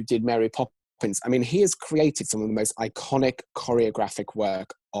Mear, who did Mary Poppins, he has created some of the most iconic choreographic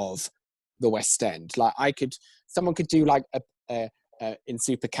work of the West End. Like someone could do like in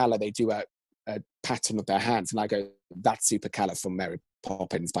Supercala, they do a pattern of their hands, and I go, that's Supercala from Mary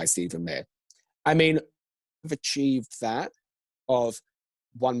Poppins by Stephen Mear. We've achieved that of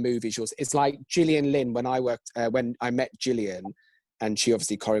one move is yours. It's like Gillian Lynn when I met Gillian, and she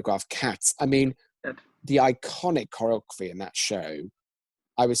obviously choreographed Cats. The iconic choreography in that show,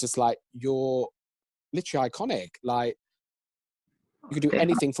 I was just like, you're literally iconic. Like, you could do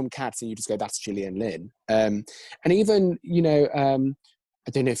anything from Cats and you just go, that's Gillian Lynn. And even, I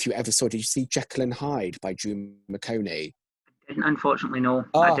don't know if you ever did you see Jekyll and Hyde by Drew McConey? I didn't, unfortunately, no.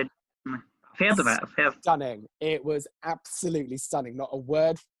 I didn't. I've heard of it. Stunning. It was absolutely stunning. Not a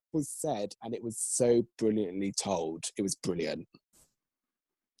word was said, and it was so brilliantly told. It was brilliant.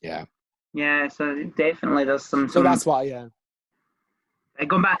 Yeah. Yeah, so definitely there's some... So that's why, yeah.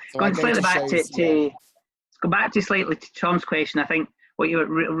 Going back to slightly to Tom's question, I think what you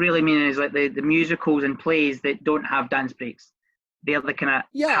really mean is like the musicals and plays that don't have dance breaks. They're the kind of...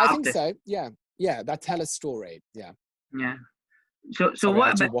 Yeah, I think so. Yeah, that tell a story. Yeah. Yeah. So sorry,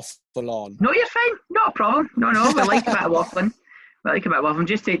 what about... waffle on. No, you're fine. Not a problem. No, we like a bit of waffling.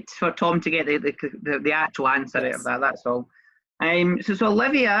 Just for Tom to get the actual answer out of that, that's all. So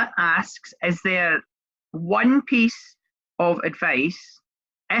Olivia asks, is there one piece of advice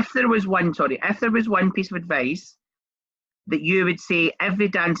if there was one piece of advice that you would say every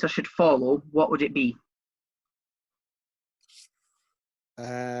dancer should follow, what would it be?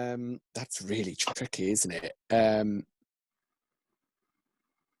 That's really tricky, isn't it?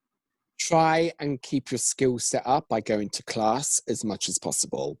 Try and keep your skill set up by going to class as much as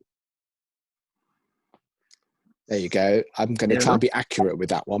possible. There you go. I'm going to try and be accurate with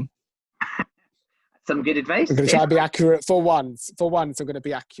that one. Some good advice. I'm going to try and be accurate for once. For once, I'm going to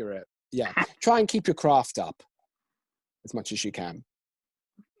be accurate. Yeah. Try and keep your craft up as much as you can.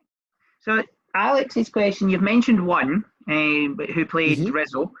 So, Alex's question, you've mentioned one who played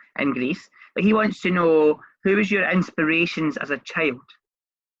Rizzo in Grease, but he wants to know, who was your inspirations as a child?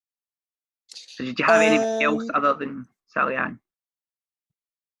 So did you have anything else other than Sally Ann?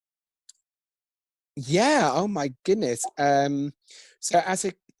 Yeah, oh my goodness. So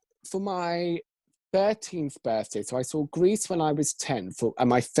for my 13th birthday, so I saw Grease when I was 10. For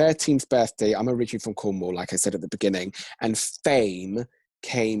my 13th birthday, I'm originally from Cornwall, like I said at the beginning, and Fame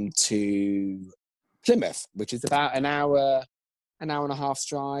came to Plymouth, which is about an hour and a half's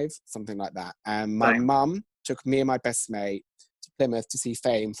drive, something like that. And my mum took me and my best mate to Plymouth to see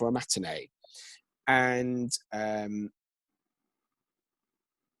Fame for a matinee. And I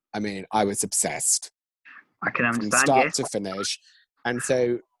mean, I was obsessed. I can understand, from start to finish. And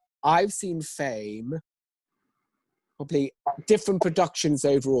so I've seen Fame probably different productions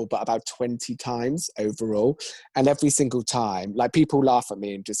overall, but about 20 times overall. And every single time, like, people laugh at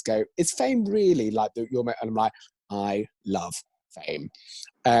me and just go, is Fame really like your mate? And I'm like, I love Fame.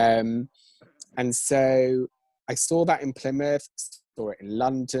 And so I saw that in Plymouth, saw it in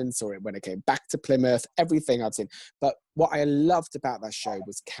London, saw it when I came back to Plymouth, everything I'd seen. But what I loved about that show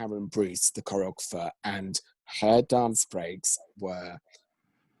was Karen Bruce, the choreographer, and her dance breaks were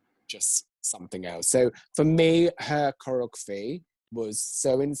just something else. So for me, her choreography was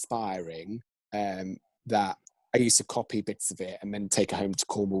so inspiring that I used to copy bits of it and then take it home to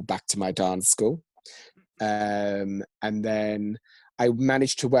Cornwall back to my dance school. And then I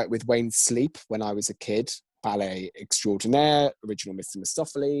managed to work with Wayne Sleep when I was a kid, ballet extraordinaire, original Mr.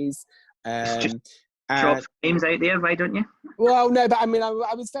 Mistopheles. Drop names out there, why don't you? Well, no, but I mean, I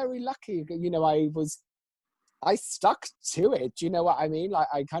was very lucky. You know, I stuck to it. Do you know what I mean? Like,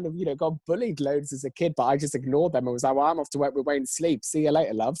 I kind of, you know, got bullied loads as a kid, but I just ignored them. I was like, well, I'm off to work with Wayne Sleep. See you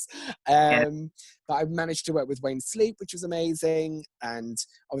later, loves. But I managed to work with Wayne Sleep, which was amazing. And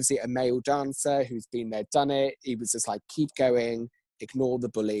obviously a male dancer who's been there, done it. He was just like, keep going, ignore the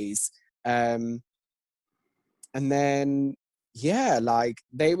bullies. And then, yeah, like,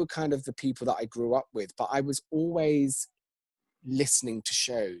 they were kind of the people that I grew up with, but I was always listening to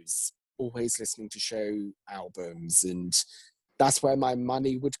shows, always listening to show albums, and that's where my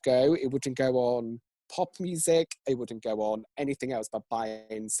money would go. It wouldn't go on pop music, it wouldn't go on anything else but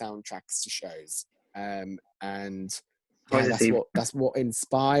buying soundtracks to shows. And yeah, that's what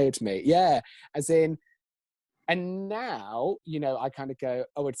inspired me. Yeah, as in, and now, you know, I kind of go,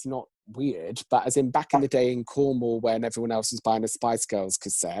 oh, it's not weird, but as in back in the day in Cornwall when everyone else was buying a Spice Girls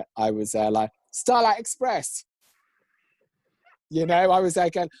cassette, I was there like, Starlight Express. You know, I was there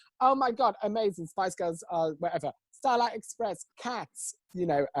going, oh my God, amazing, Spice Girls, whatever. Starlight Express, Cats, you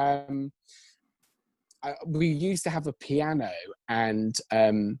know. We used to have a piano and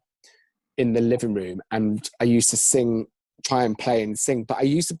in the living room, and I used to try and play and sing, but I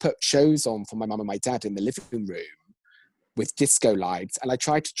used to put shows on for my mum and my dad in the living room with disco lights, and I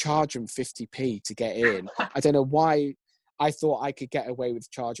tried to charge them 50p to get in. I don't know why. I thought I could get away with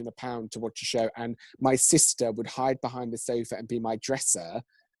charging £1 to watch a show, and my sister would hide behind the sofa and be my dresser,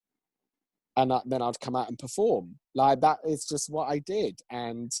 and then I'd come out and perform. Like, that is just what I did,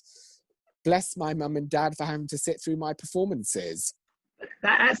 and bless my mum and dad for having to sit through my performances.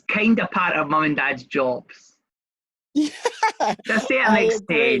 That's kind of part of mum and dad's jobs. Yeah, to a certain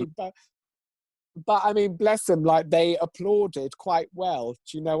extent. But I mean, bless them, like, they applauded quite well.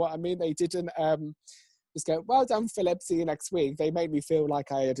 Do you know what I mean? They didn't just go, well done, Philip, see you next week. They made me feel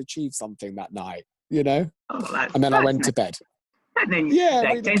like I had achieved something that night, you know? Oh, and then I went to bed. And then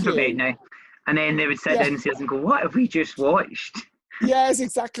really time for bed now. And then they would sit downstairs and go, what have we just watched? Yes,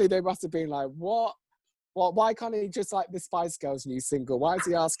 exactly. They must have been like, what? Why can't he just like the Spice Girls new single? Why is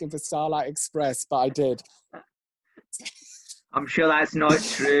he asking for Starlight Express? But I did. I'm sure that's not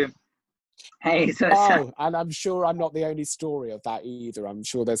true. Hey, and I'm sure I'm not the only story of that either. I'm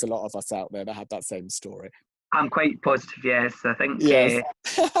sure there's a lot of us out there that had that same story. I'm quite positive, yes. I think, yes,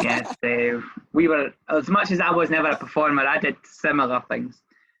 we were, as much as I was never a performer, I did similar things.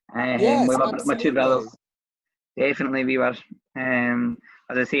 Yes, with my two brothers. Definitely we were.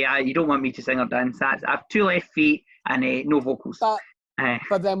 As I say, you don't want me to sing or dance. I have two left feet and no vocals.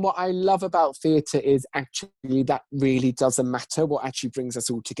 But then what I love about theatre is actually that really doesn't matter. What actually brings us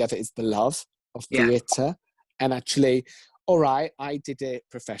all together is the love of Yeah. theatre. And actually, all right, I did it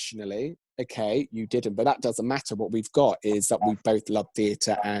professionally. Okay, you didn't, but that doesn't matter. What we've got is that we both love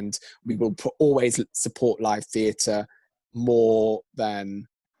theatre, and we will always support live theatre more than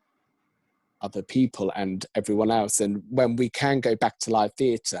other people and everyone else. And when we can go back to live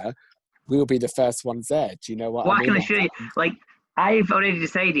theatre, we'll be the first ones there. Do you know what Well, I I mean? can assure you, like, I've already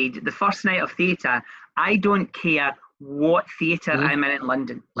decided the first night of theatre, I don't care what theatre I'm in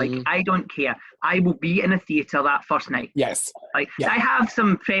London. Like, I don't care. I will be in a theatre that first night. Yes. Like, Yeah. I have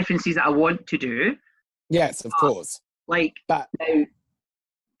some preferences that I want to do. Yes, of course. Like, But now,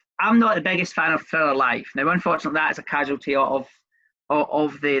 I'm not the biggest fan of Thriller Live. Now, unfortunately, that is a casualty of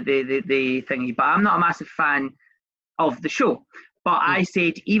the thingy. But I'm not a massive fan of the show. But I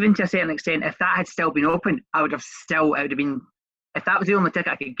said, even to a certain extent, if that had still been open, I would have been, if that was the only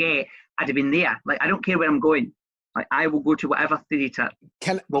ticket I could get, I'd have been there. Like, I don't care where I'm going. Like, I will go to whatever theatre.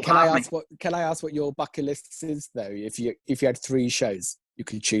 Can I ask what your bucket list is though? If you had 3 shows you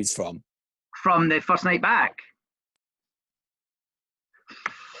could choose from the first night back.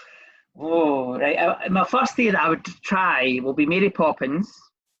 Oh, right. My first theatre I would try will be Mary Poppins,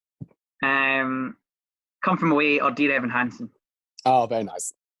 Come From Away, or Dear Evan Hansen. Oh, very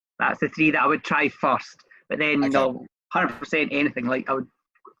nice. That's the 3 that I would try first. But then, no, 100% anything. Like,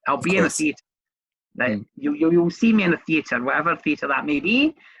 I'll be in a theatre. Like, you'll see me in a theatre, whatever theatre that may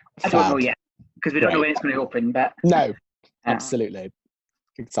be. I don't know yet, because we don't know when it's going to open. But no, absolutely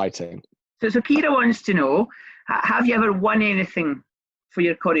exciting. So Kira wants to know: have you ever won anything for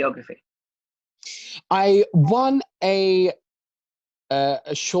your choreography? I won a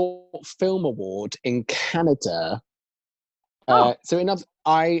short film award in Canada. So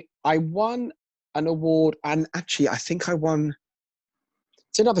I won an award, and actually I think I won.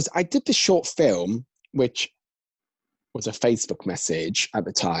 So in others, I did the short film, which was a Facebook message at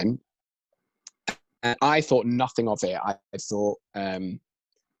the time, and I thought nothing of it. I thought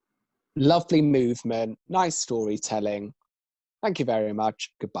lovely movement, nice storytelling. Thank you very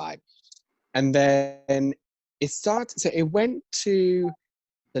much. Goodbye. And then it went to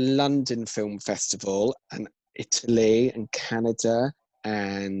the London Film Festival and Italy and Canada,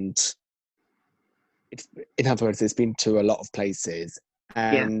 and in other words, it's been to a lot of places,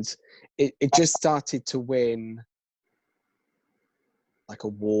 and it just started to win like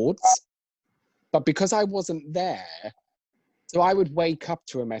awards. But because I wasn't there, so I would wake up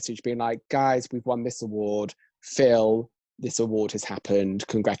to a message being like, guys, we've won this award. Phil, this award has happened.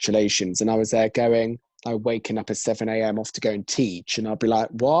 Congratulations. And I was there waking up at 7 a.m. off to go and teach. And I'd be like,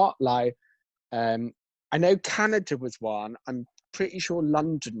 what? Like, I know Canada was one. I'm pretty sure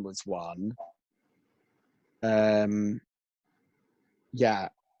London was one. Yeah,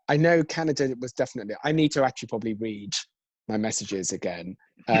 I know Canada was definitely. I need to actually probably read my messages again.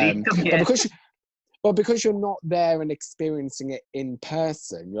 But because you're not there and experiencing it in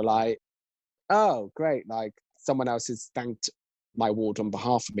person, you're like, oh, great. Like, someone else has thanked my award on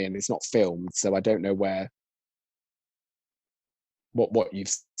behalf of me, and it's not filmed, so I don't know what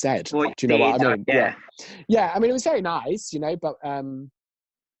you've said. Do you know what I mean? Yeah. I mean, it was very nice, but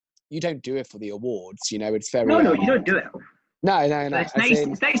you don't do it for the awards. It's very no, you don't do it. No. It's nice.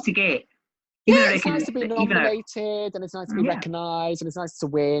 It's nice to get. It's nice to be nominated, and it's nice to be recognised, and it's nice to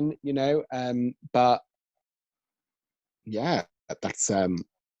win. But yeah, that's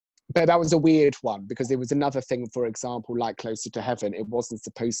But that was a weird one, because there was another thing, for example, like Closer to Heaven. It wasn't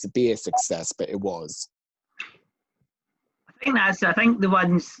supposed to be a success, but it was. I think that's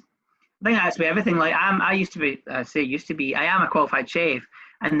with everything. Like, I am a qualified chef,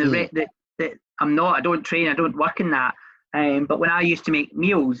 and I don't train, I don't work in that. But when I used to make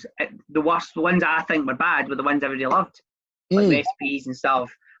meals, the ones I think were bad were the ones everybody loved, like recipes and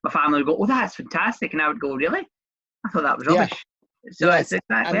stuff. My family would go, "Oh, that's fantastic," and I would go, "Really? I thought that was rubbish." So yes.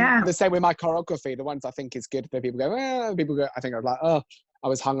 The same with my choreography. The ones I think is good, people go, I think I was like, oh, I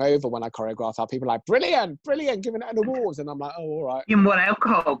was hungover when I choreographed. People are like, brilliant, giving it an award, and I'm like, oh, all right. Give them more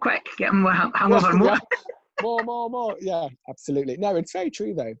alcohol, quick, get them hungover more. More. Yeah, absolutely. No, it's very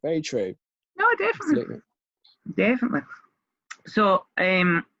true though. Very true. No, definitely. So,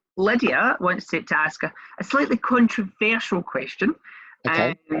 Lydia wants to ask a slightly controversial question.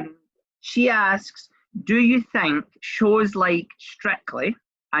 Okay. She asks, do you think shows like Strictly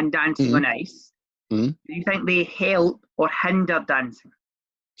and Dancing on Ice, do you think they help or hinder dancing?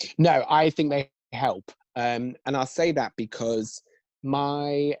 No, I think they help. And I'll say that because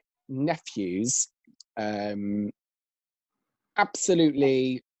my nephews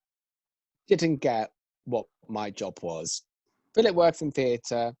absolutely didn't get what my job was. Philip works in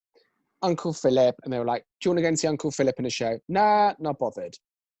theatre. Uncle Philip, and they were like, do you want to go and see Uncle Philip in a show? Nah, not bothered.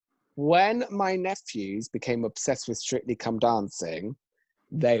 When my nephews became obsessed with Strictly Come Dancing,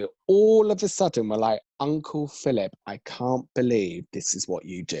 they all of a sudden were like, Uncle Philip, I can't believe this is what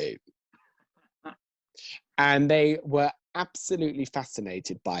you do. And they were absolutely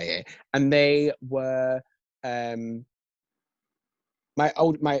fascinated by it. And they were, my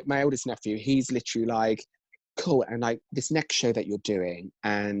oldest nephew, he's literally like, cool, and like this next show that you're doing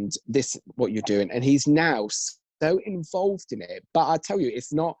and this what you're doing, and he's now so involved in it. But I tell you,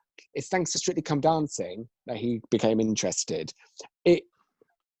 it's thanks to Strictly Come Dancing that he became interested. It,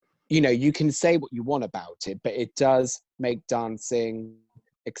 you can say what you want about it, but it does make dancing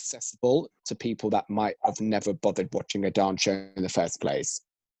accessible to people that might have never bothered watching a dance show in the first place.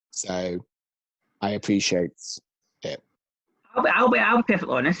 So I appreciate it. I'll be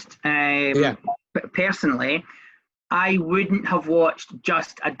perfectly honest. Yeah. Personally, I wouldn't have watched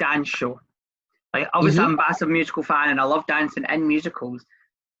just a dance show. Like, obviously, I'm a massive musical fan and I love dancing in musicals.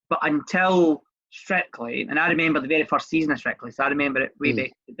 But until Strictly, and I remember the very first season of Strictly, so I remember it way back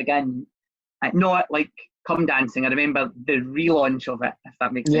at the beginning. Not like Come Dancing, I remember the relaunch of it, if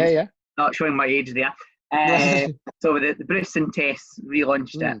that makes sense. Yeah. Not showing my age there. So the Bruce and Tess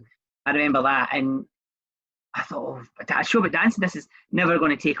relaunched it. I remember that, and I thought, a show about dancing, this is never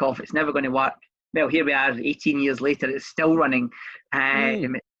going to take off. It's never going to work. Well, here we are, 18 years later, it's still running.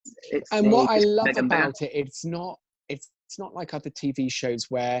 And what I love about it, it's not like other TV shows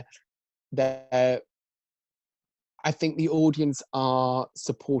where I think the audience are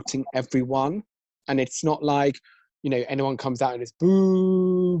supporting everyone, and it's not like, anyone comes out and it's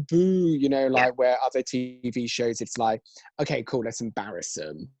boo, boo, like where other TV shows, it's like, okay, cool, let's embarrass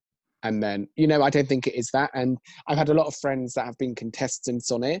them. And then, I don't think it is that. And I've had a lot of friends that have been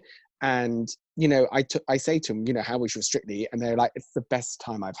contestants on it. And, I say to them, how was your Strictly? And they're like, it's the best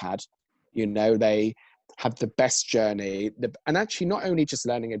time I've had. They had the best journey. And actually not only just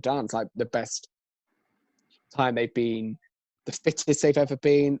learning a dance, like the best time they've been, the fittest they've ever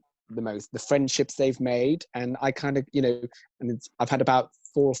been, the friendships they've made. And I kind of, and I've had about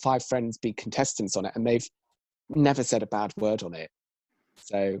 4 or 5 friends be contestants on it, and they've never said a bad word on it.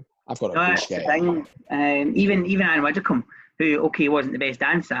 So I've got to appreciate it. Even Anne Widdecombe, who wasn't the best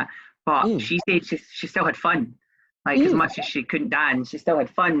dancer, but she said she still had fun. Like, as much as she couldn't dance, she still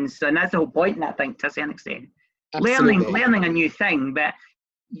had fun. So, and that's the whole point, I think, to a certain extent. Absolutely. Learning a new thing, but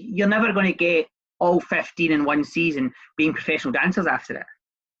you're never going to get all 15 in one season being professional dancers after it.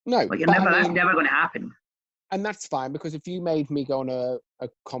 No, that's never going to happen. And that's fine, because if you made me go on a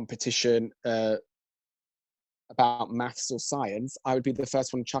competition about maths or science, I would be the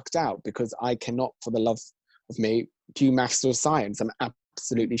first one chucked out, because I cannot, for the love of me, do maths or science. I'm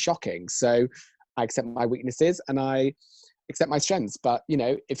absolutely shocking. So I accept my weaknesses and I accept my strengths. But,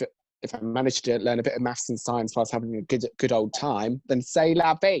 if I manage to learn a bit of maths and science whilst having a good old time, then say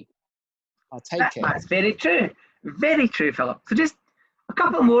la vie. I'll take it. That's very true. Very true, Philip. So just a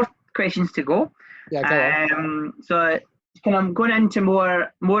couple more questions to go. Yeah, go on. So kind of going into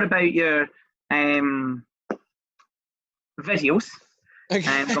more about your videos.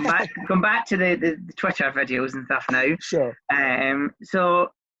 Okay. Come back to the Twitter videos and stuff now. Sure.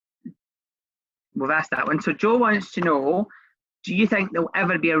 So we've asked that one. So Joe wants to know, do you think there'll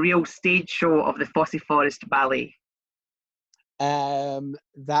ever be a real stage show of the Fosse Forest Ballet?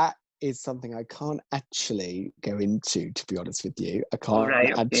 That is something I can't actually go into, to be honest with you. I can't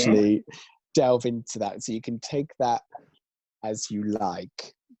actually delve into that. So you can take that as you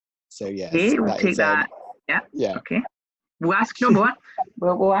like. So yes. Okay, we'll take that. Yeah. Okay. We'll ask no more.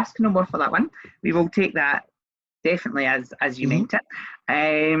 We'll ask no more for that one. We will take that definitely as you meant it.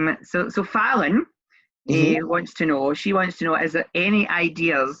 So Fallon wants to know, is there any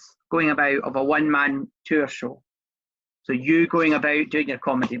ideas going about of a one-man tour show? So you going about doing your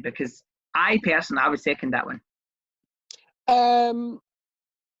comedy, because I would second that one. I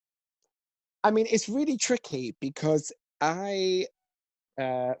mean, it's really tricky, because I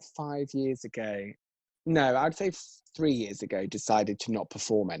 5 years ago, no, I'd say 3 years ago, decided to not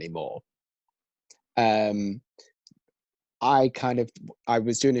perform anymore. I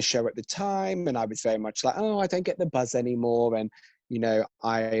was doing a show at the time, and I was very much like, I don't get the buzz anymore. And,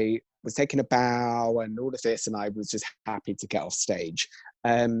 I was taking a bow and all of this, and I was just happy to get off stage.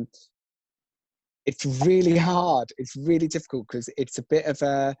 It's really hard. It's really difficult, because it's a bit of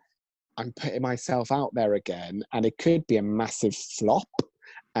I'm putting myself out there again, and it could be a massive flop,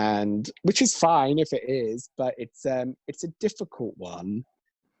 and which is fine if it is, but it's a difficult one,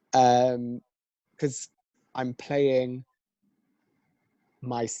 because I'm playing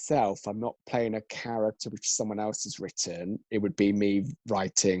myself. I'm not playing a character which someone else has written. It would be me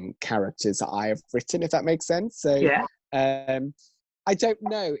writing characters that I have written, if that makes sense. So Yeah. I don't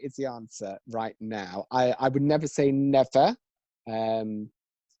know is the answer right now. I would never say never.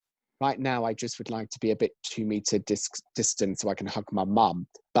 Right now, I just would like to be a bit 2 meter distant so I can hug my mum.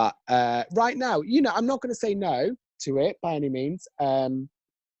 But right now, you know, I'm not going to say no to it by any means.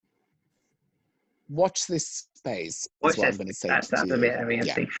 Watch this space is what I'm going to say That's to a you. bit of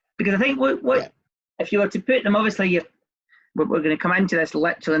Yeah. Because I think what if you were to put them, obviously we're going to come into this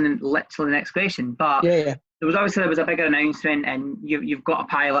literally in the next question, but Yeah. there was a bigger announcement, and you've got a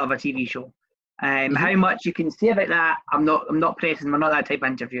pilot of a TV show. How much you can say about that, I'm not pressing. We're not that type of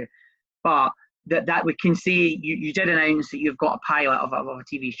interview, but that we can see you did announce that you've got a pilot of a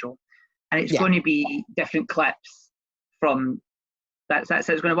TV show, and it's going to be different clips from. That's how it's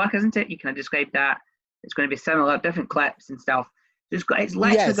going to work, isn't it? You kind of describe that. It's going to be similar, different clips and stuff. It's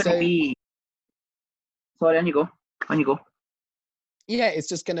literally going to be. Sorry, on you go. Yeah, it's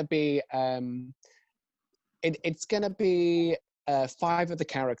just going to be. It's going to be 5 of the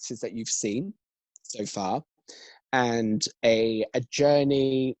characters that you've seen so far, and a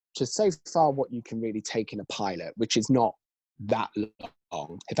journey to so far what you can really take in a pilot, which is not that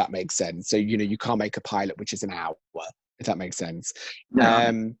long, if that makes sense. So you know you can't make a pilot which is an hour, if that makes sense.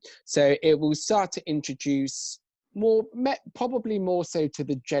 No. So it will start to introduce probably more so to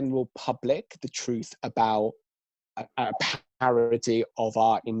the general public, the truth about a parody of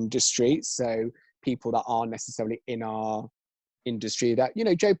our industry. So people that aren't necessarily in our industry that, you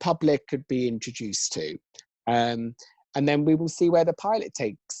know, Joe Public could be introduced to. And then we will see where the pilot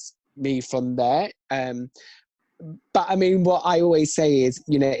takes me from there. But I mean, what I always say is,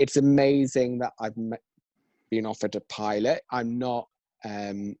 you know, it's amazing that I've been offered a pilot. I'm not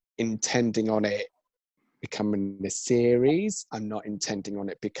intending on it becoming a series. I'm not intending on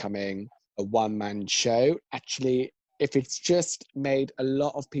it becoming a one-man show. Actually, if it's just made a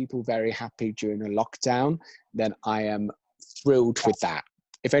lot of people very happy during a lockdown, then I am thrilled with that.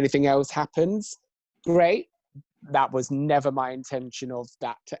 If anything else happens, great. That was never my intention of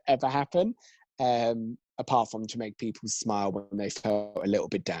that to ever happen, apart from to make people smile when they felt a little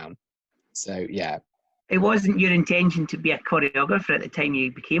bit down. So, yeah. It wasn't your intention to be a choreographer at the time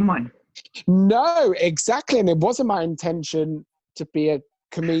you became one. No, exactly. And it wasn't my intention to be a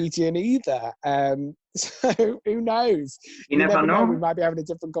comedian either. So who knows? You never know. We might be having a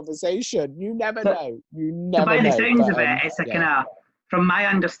different conversation. You never know. You never know. So by the sounds of it, it's a kind of, from my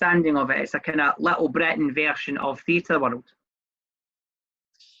understanding of it, it's a kind of Little Britain version of Theatre World.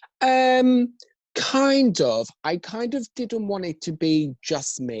 Kind of. I kind of didn't want it to be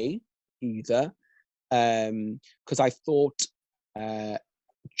just me either, because I thought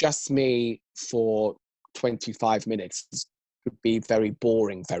just me for 25 minutes would be very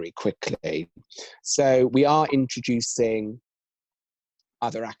boring very quickly. So we are introducing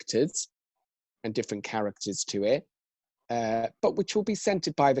other actors and different characters to it, but which will be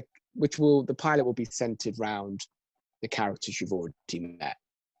centered by the pilot will be centered around the characters you've already met.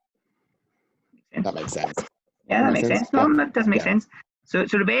 That makes sense. Yeah, that makes sense. No, that does make sense. So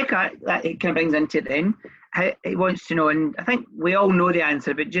Rebecca, that it kind of brings into it then. It wants to know, and I think we all know the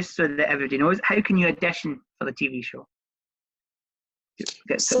answer, but just so that everybody knows, how can you audition for the TV show?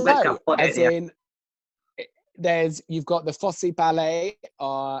 So, as in, you've got the Fosse Ballet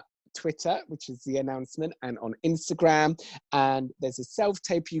on Twitter, which is the announcement, and on Instagram, and there's a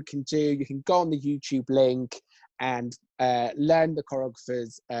self-tape you can do. You can go on the YouTube link and learn the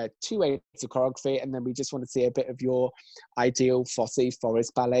choreographers 2 ways of choreography, and then we just want to see a bit of your ideal Fosse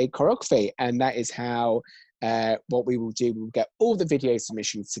Forest Ballet choreography, and that is how what we will do. We'll get all the video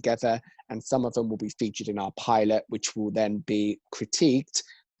submissions together, and some of them will be featured in our pilot, which will then be critiqued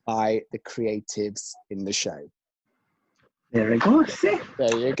by the creatives in the show. There we go. See?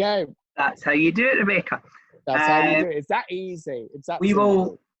 There you go. That's how you do it, Rebecca. That's how you do it. It's that easy. It's that we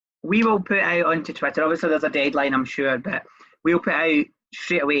will put out onto Twitter. Obviously, there's a deadline, I'm sure, but we'll put out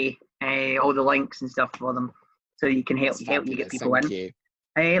straight away all the links and stuff for them, so you can help you get people in.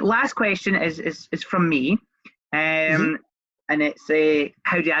 Last question is from me, and it's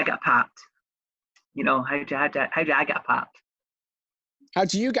how do I get a part? You know, how do I get a part? How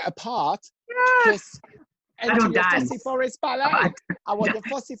do you get a part? Yeah. Just enter your Fosse Forest Ballet. I want your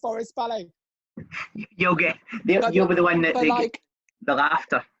Fosse Forest Ballet. You'll be the one that get the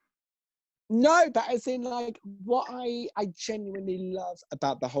laughter. No, but as in, like, what I genuinely love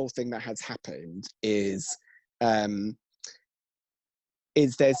about the whole thing that has happened is there's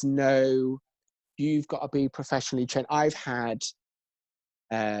no, you've got to be professionally trained. I've had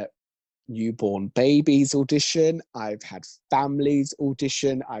newborn babies audition, I've had families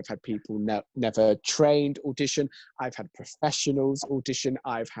audition, I've had people never trained audition, I've had professionals audition,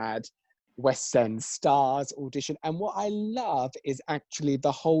 I've had West End stars audition. And what I love is actually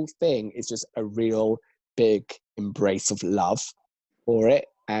the whole thing is just a real big embrace of love for it.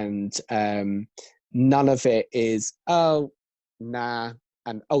 And none of it is, oh, nah,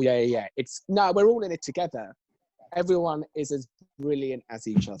 and oh, yeah. It's, no, we're all in it together. Everyone is as brilliant as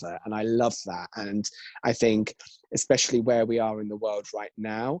each other, and I love that. And I think especially where we are in the world right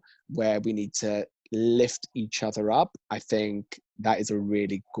now, where we need to lift each other up, I think that is a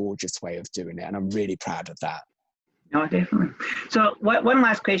really gorgeous way of doing it, and I'm really proud of that. No, definitely. So one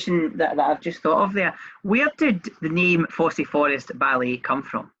last question that I've just thought of there. Where did the name Fosse Forest Ballet come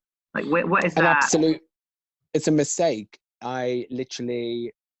from? Like, what is that? It's a mistake. I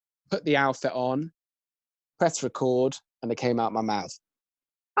literally put the outfit on, press record, and it came out my mouth.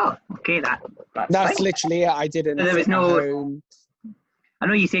 Oh, okay, that's fine. Literally it. I didn't. So there was no. I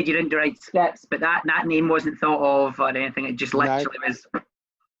know you said you didn't write scripts, but that name wasn't thought of or anything. It just literally was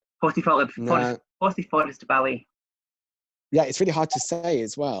Fosse Forest Ballet. Yeah, it's really hard to say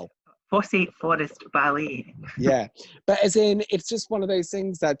as well. Fosse Forest Ballet. Yeah, but as in, it's just one of those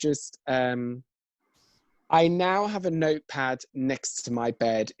things that just. I now have a notepad next to my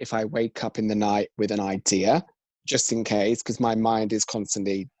bed if I wake up in the night with an idea, just in case, because my mind is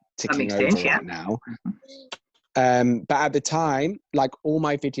constantly ticking over right now. But at the time, like all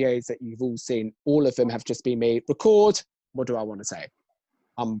my videos that you've all seen, all of them have just been me, record, what do I want to say?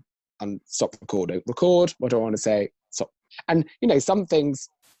 Stop recording. Record, what do I want to say? Stop. And, you know, some things,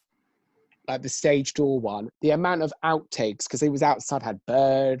 like the stage door one, the amount of outtakes, because it was outside, I had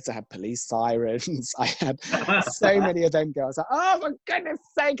birds, I had police sirens, I had so many of them girls. Like, oh, for goodness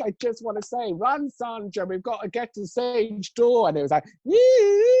sake, I just want to say, run, Sandra, we've got to get to the stage door. And it was like,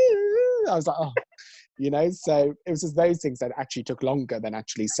 I was like, oh, you know, so it was just those things that actually took longer than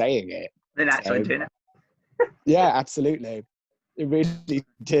actually saying it. Than actually doing it. Yeah, absolutely. It really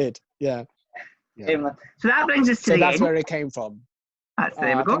did. Yeah. So that brings us to the end. So that's where it came from.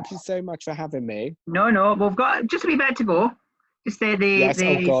 There we go. Thank you so much for having me. No, we've got just a wee bit to go. Just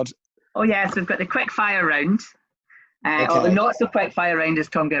oh God. Oh yes, we've got the quick fire round, or the not so quick fire round, as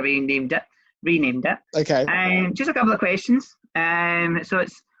Tom Gibby renamed it. Okay. Just a couple of questions. So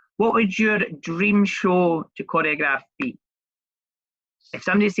it's, what would your dream show to choreograph be? If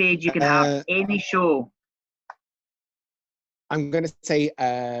somebody said you can have any show. I'm going to say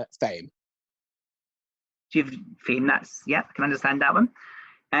Fame. Fame, that's, yeah, I can understand that one.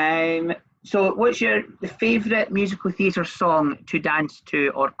 So what's your favourite musical theatre song to dance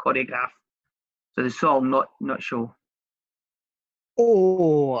to or choreograph? So the song, not show.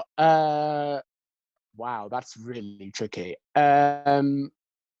 Oh, wow, that's really tricky. I'm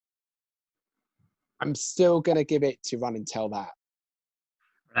still going to give it to Run and Tell That.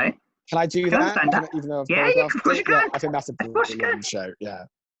 Right. Can I do that? Even though I've of course you can. Yeah, I think that's a brilliant show.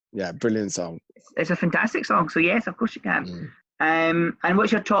 Yeah, brilliant song. It's a fantastic song. So yes, of course you can. And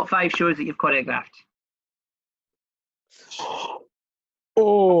what's your top 5 shows that you've choreographed?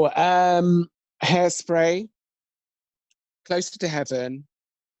 Oh, Hairspray, Closer to Heaven,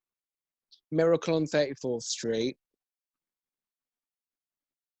 Miracle on 34th Street,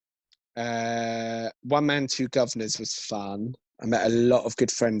 One Man, Two Governors was fun. I met a lot of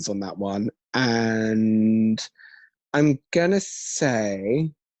good friends on that one. And I'm going to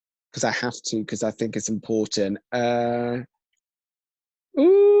say, because I have to, because I think it's important,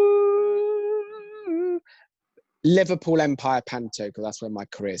 Liverpool Empire Panto, because that's when my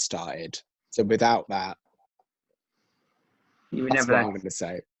career started. So without that, you would that's never. What I'm going to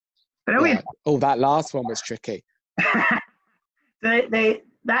say. Brilliant. Yeah. Oh, that last one was tricky.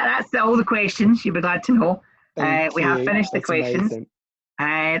 That's all the questions. You'll be glad to know. We have finished the questions.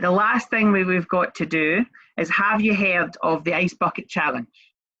 The last thing we've got to do is, have you heard of the Ice Bucket Challenge?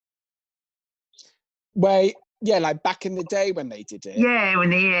 Well, yeah, like back in the day when they did it. Yeah, when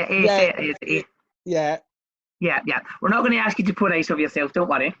they Yeah. We're not going to ask you to pour ice over yourself, don't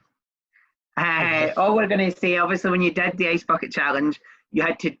worry. All we're going to say, obviously, when you did the Ice Bucket Challenge, you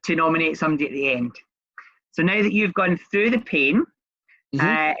had to nominate somebody at the end. So now that you've gone through the pain,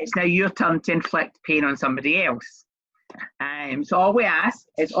 it's now your turn to inflict pain on somebody else. So all we ask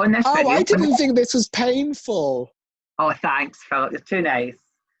is, on this video... I didn't think this was painful. Oh, thanks, Philip. You're too nice.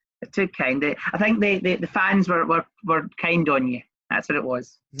 You're too kind. I think the fans were kind on you. That's what it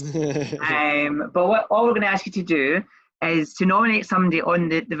was. But all we're going to ask you to do is to nominate somebody on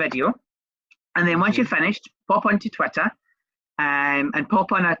the video. And then once you've finished, pop onto Twitter and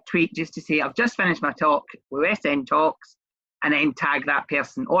pop on a tweet just to say, I've just finished my talk with West End Talks, and then tag that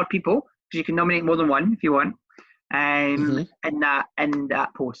person or people because you can nominate more than one if you want. In that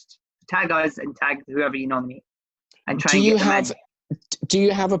post, tag us and tag whoever you nominate, and try and get them in. Do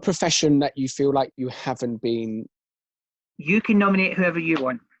you have a profession that you feel like you haven't been? You can nominate whoever you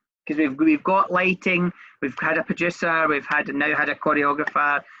want, because we've got lighting, we've had a producer, we've now had a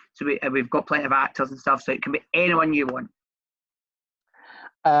choreographer, so we've got plenty of actors and stuff. So it can be anyone you want.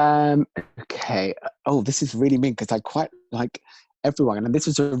 Okay. Oh, this is really mean because I quite like everyone, and this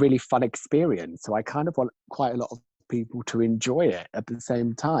was a really fun experience. So I kind of want quite a lot of people to enjoy it at the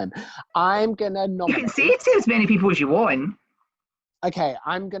same time. I'm gonna nominate. You can say it to as many people as you want. Okay,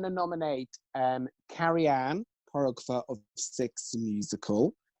 I'm gonna nominate Carrie Ann, choreographer of Six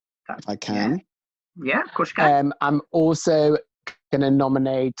Musical, if I can. Yeah, of course you can. I'm also gonna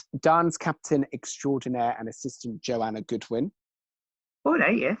nominate dance captain extraordinaire and assistant Joanna Goodwin. Oh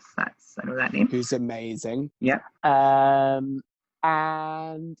right, yes, I know that name. Who's amazing. Yeah.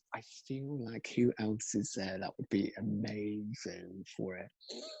 And I feel like who else is there that would be amazing for it?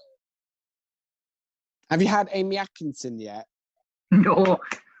 Have you had Amy Atkinson yet? No.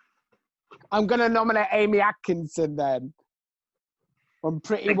 I'm going to nominate Amy Atkinson then. From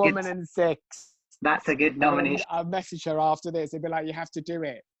Pretty Woman and Six. That's a good nomination. I'll message her after this and be like, you have to do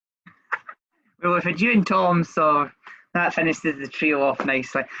it. Well, if it's you and Tom, so that finishes the trio off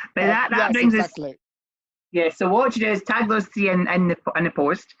nicely. But that brings us... Yeah, so what you do is tag those three in the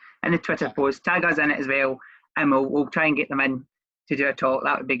post, in the Twitter post, tag us in it as well, and we'll try and get them in to do a talk.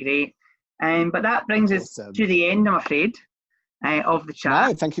 That would be great. But that brings us to the end, I'm afraid, of the chat.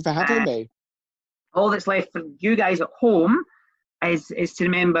 No, thank you for having me. All that's left for you guys at home is to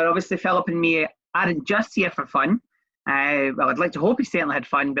remember, obviously, Philip and me aren't just here for fun. Well, I'd like to hope he certainly had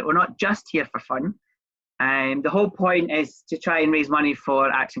fun, but we're not just here for fun. The whole point is to try and raise money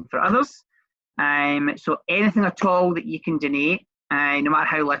for Acting for Others. So anything at all that you can donate, no matter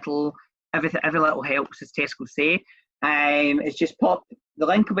how little, every little helps, as Tesco say. It's just pop, the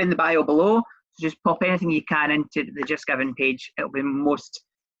link will be in the bio below, so just pop anything you can into the Just Giving page. It'll be most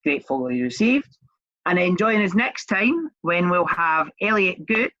gratefully received. And then join us next time when we'll have Elliot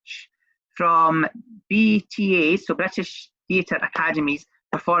Gooch from BTA, so British Theatre Academy's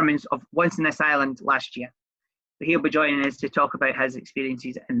performance of Once on This Island last year. So he'll be joining us to talk about his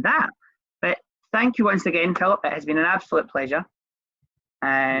experiences in that. But thank you once again, Philip. It has been an absolute pleasure.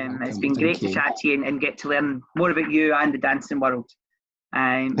 It's been great to chat to you and get to learn more about you and the dancing world.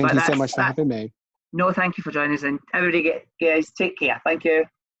 Thank you so much for having me. No, thank you for joining us. And everybody, guys, take care. Thank you.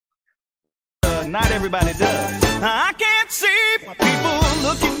 Not everybody does. I can't see people